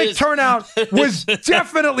 Hispanic turnout was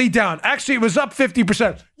definitely down. Actually, it was up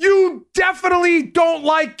 50%. You definitely don't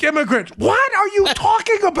like immigrants. What are you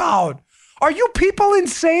talking about? Are you people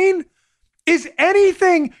insane? Is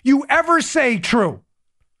anything you ever say true?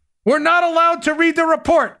 We're not allowed to read the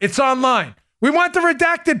report. It's online. We want the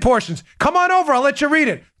redacted portions. Come on over. I'll let you read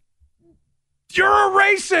it. You're a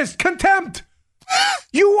racist. Contempt.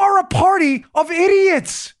 You are a party of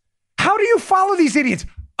idiots. How do you follow these idiots?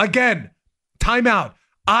 Again, time out.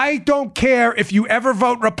 I don't care if you ever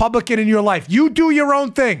vote Republican in your life. You do your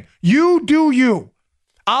own thing. You do you.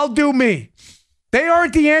 I'll do me. They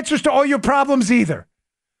aren't the answers to all your problems either.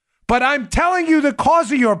 But I'm telling you the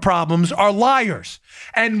cause of your problems are liars.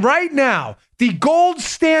 And right now, the gold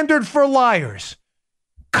standard for liars,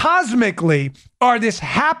 cosmically, are this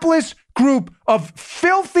hapless group of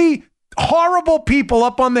filthy, horrible people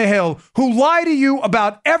up on the Hill who lie to you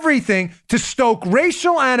about everything to stoke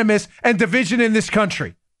racial animus and division in this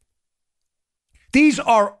country. These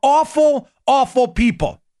are awful, awful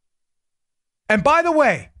people. And by the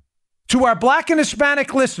way, to our Black and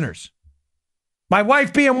Hispanic listeners, my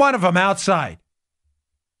wife being one of them outside,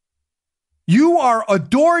 you are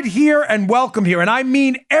adored here and welcome here. And I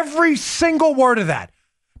mean every single word of that.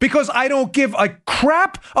 Because I don't give a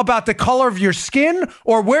crap about the color of your skin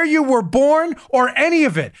or where you were born or any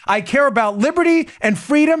of it. I care about liberty and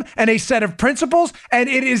freedom and a set of principles, and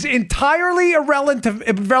it is entirely irrelevant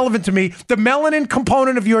to me, the melanin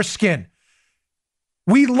component of your skin.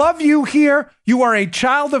 We love you here. You are a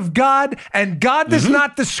child of God, and God does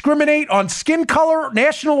not discriminate on skin color,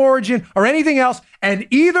 national origin, or anything else, and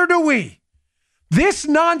either do we. This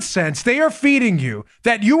nonsense they are feeding you,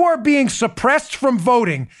 that you are being suppressed from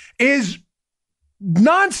voting, is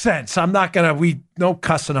nonsense. No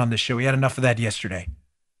cussing on this show. We had enough of that yesterday.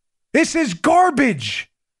 This is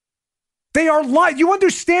garbage. They are lied. You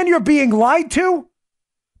understand you're being lied to?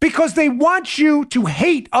 Because they want you to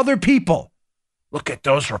hate other people. Look at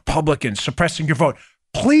those Republicans suppressing your vote.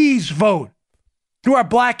 Please vote. To our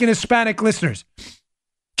Black and Hispanic listeners,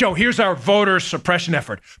 Joe, here's our voter suppression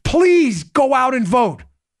effort. Please go out and vote.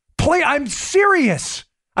 I'm serious.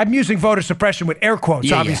 I'm using voter suppression with air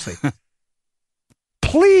quotes, obviously. Yeah.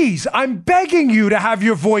 Please, I'm begging you to have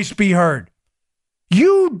your voice be heard.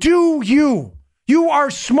 You do you. You are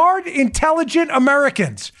smart, intelligent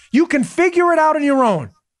Americans. You can figure it out on your own.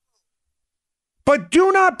 But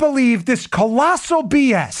do not believe this colossal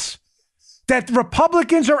BS that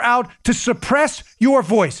Republicans are out to suppress your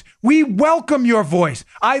voice. We welcome your voice.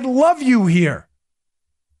 I love you here.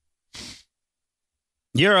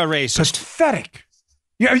 You're a racist. Pathetic.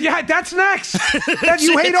 Yeah, that's next. That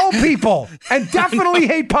you hate old people and definitely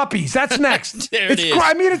hate puppies. That's next. There it is.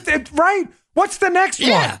 I mean, it's right. What's the next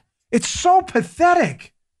one? It's so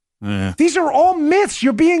pathetic. These are all myths.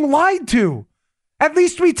 You're being lied to. At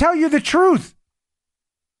least we tell you the truth.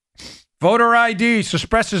 Voter ID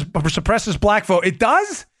suppresses black vote. It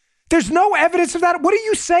does? There's no evidence of that. What are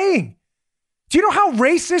you saying? Do you know how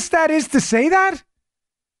racist that is to say that?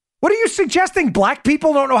 What are you suggesting? Black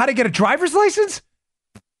people don't know how to get a driver's license?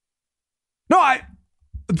 No, I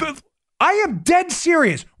am dead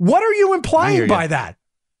serious. What are you implying by that?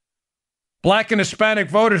 Black and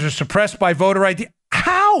Hispanic voters are suppressed by voter ID.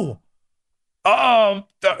 How?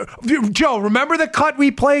 Joe, remember the cut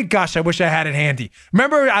we played? Gosh, I wish I had it handy.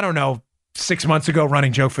 Remember, I don't know, 6 months ago,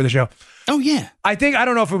 running joke for the show. Oh, yeah. I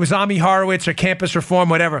don't know if it was Ami Horowitz or Campus Reform,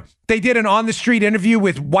 whatever. They did an on-the-street interview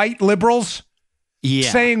with white liberals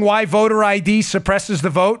saying why voter ID suppresses the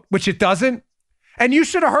vote, which it doesn't. And you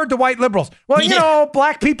should have heard the white liberals. Well, you know,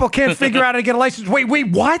 black people can't figure out how to get a license. Wait,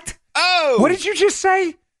 what? Oh! What did you just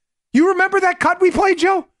say? You remember that cut we played,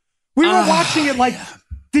 Joe? We were watching it like,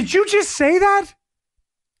 did you just say that?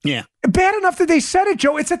 Yeah. Bad enough that they said it,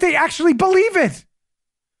 Joe. It's that they actually believe it.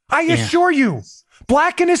 I assure you,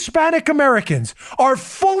 Black and Hispanic Americans are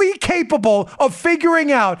fully capable of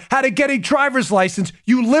figuring out how to get a driver's license,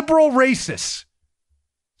 you liberal racists.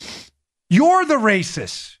 You're the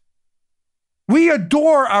racist. We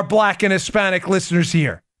adore our Black and Hispanic listeners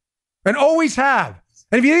here and always have.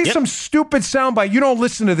 And if you need some stupid soundbite, you don't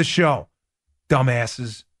listen to the show.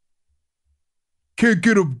 Dumbasses. Can't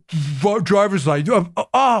get a driver's license.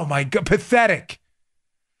 Oh, my God. Pathetic.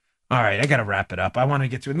 All right, I got to wrap it up. I want to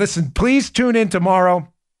get to it. Listen, please tune in tomorrow.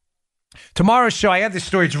 Tomorrow's show, I had this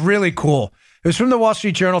story. It's really cool. It was from the Wall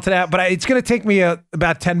Street Journal today, but it's going to take me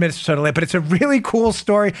about 10 minutes or so to late, but it's a really cool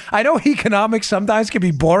story. I know economics sometimes can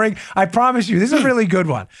be boring. I promise you, this is a really good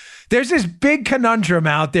one. There's this big conundrum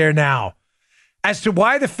out there now as to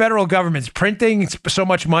why the federal government's printing so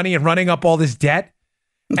much money and running up all this debt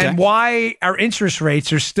and why our interest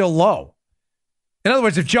rates are still low. In other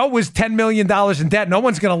words, if Joe was $10 million in debt, no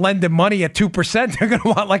one's going to lend him money at 2%. They're going to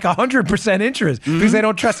want like 100% interest because they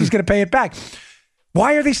don't trust he's going to pay it back.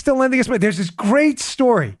 Why are they still lending us money? There's this great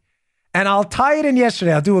story, and I'll tie it in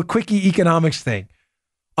yesterday. I'll do a quickie economics thing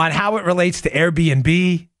on how it relates to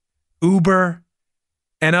Airbnb, Uber,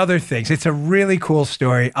 and other things. It's a really cool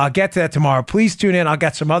story. I'll get to that tomorrow. Please tune in. I'll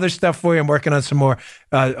get some other stuff for you. I'm working on some more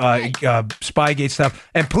Spygate stuff.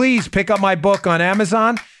 And please pick up my book on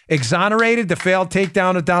Amazon. exonerated the failed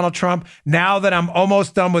takedown of Donald Trump. Now that I'm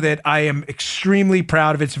almost done with it, I am extremely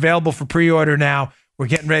proud of it. It's available for pre-order now. We're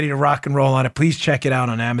getting ready to rock and roll on it. Please check it out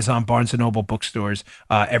on Amazon, Barnes & Noble bookstores,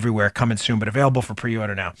 everywhere. Coming soon, but available for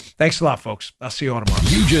pre-order now. Thanks a lot, folks. I'll see you all tomorrow.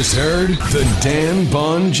 You just heard The Dan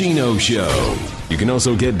Bongino Show. You can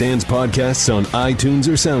also get Dan's podcasts on iTunes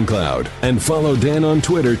or SoundCloud. And follow Dan on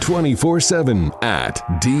Twitter 24/7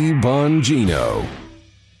 @DBongino.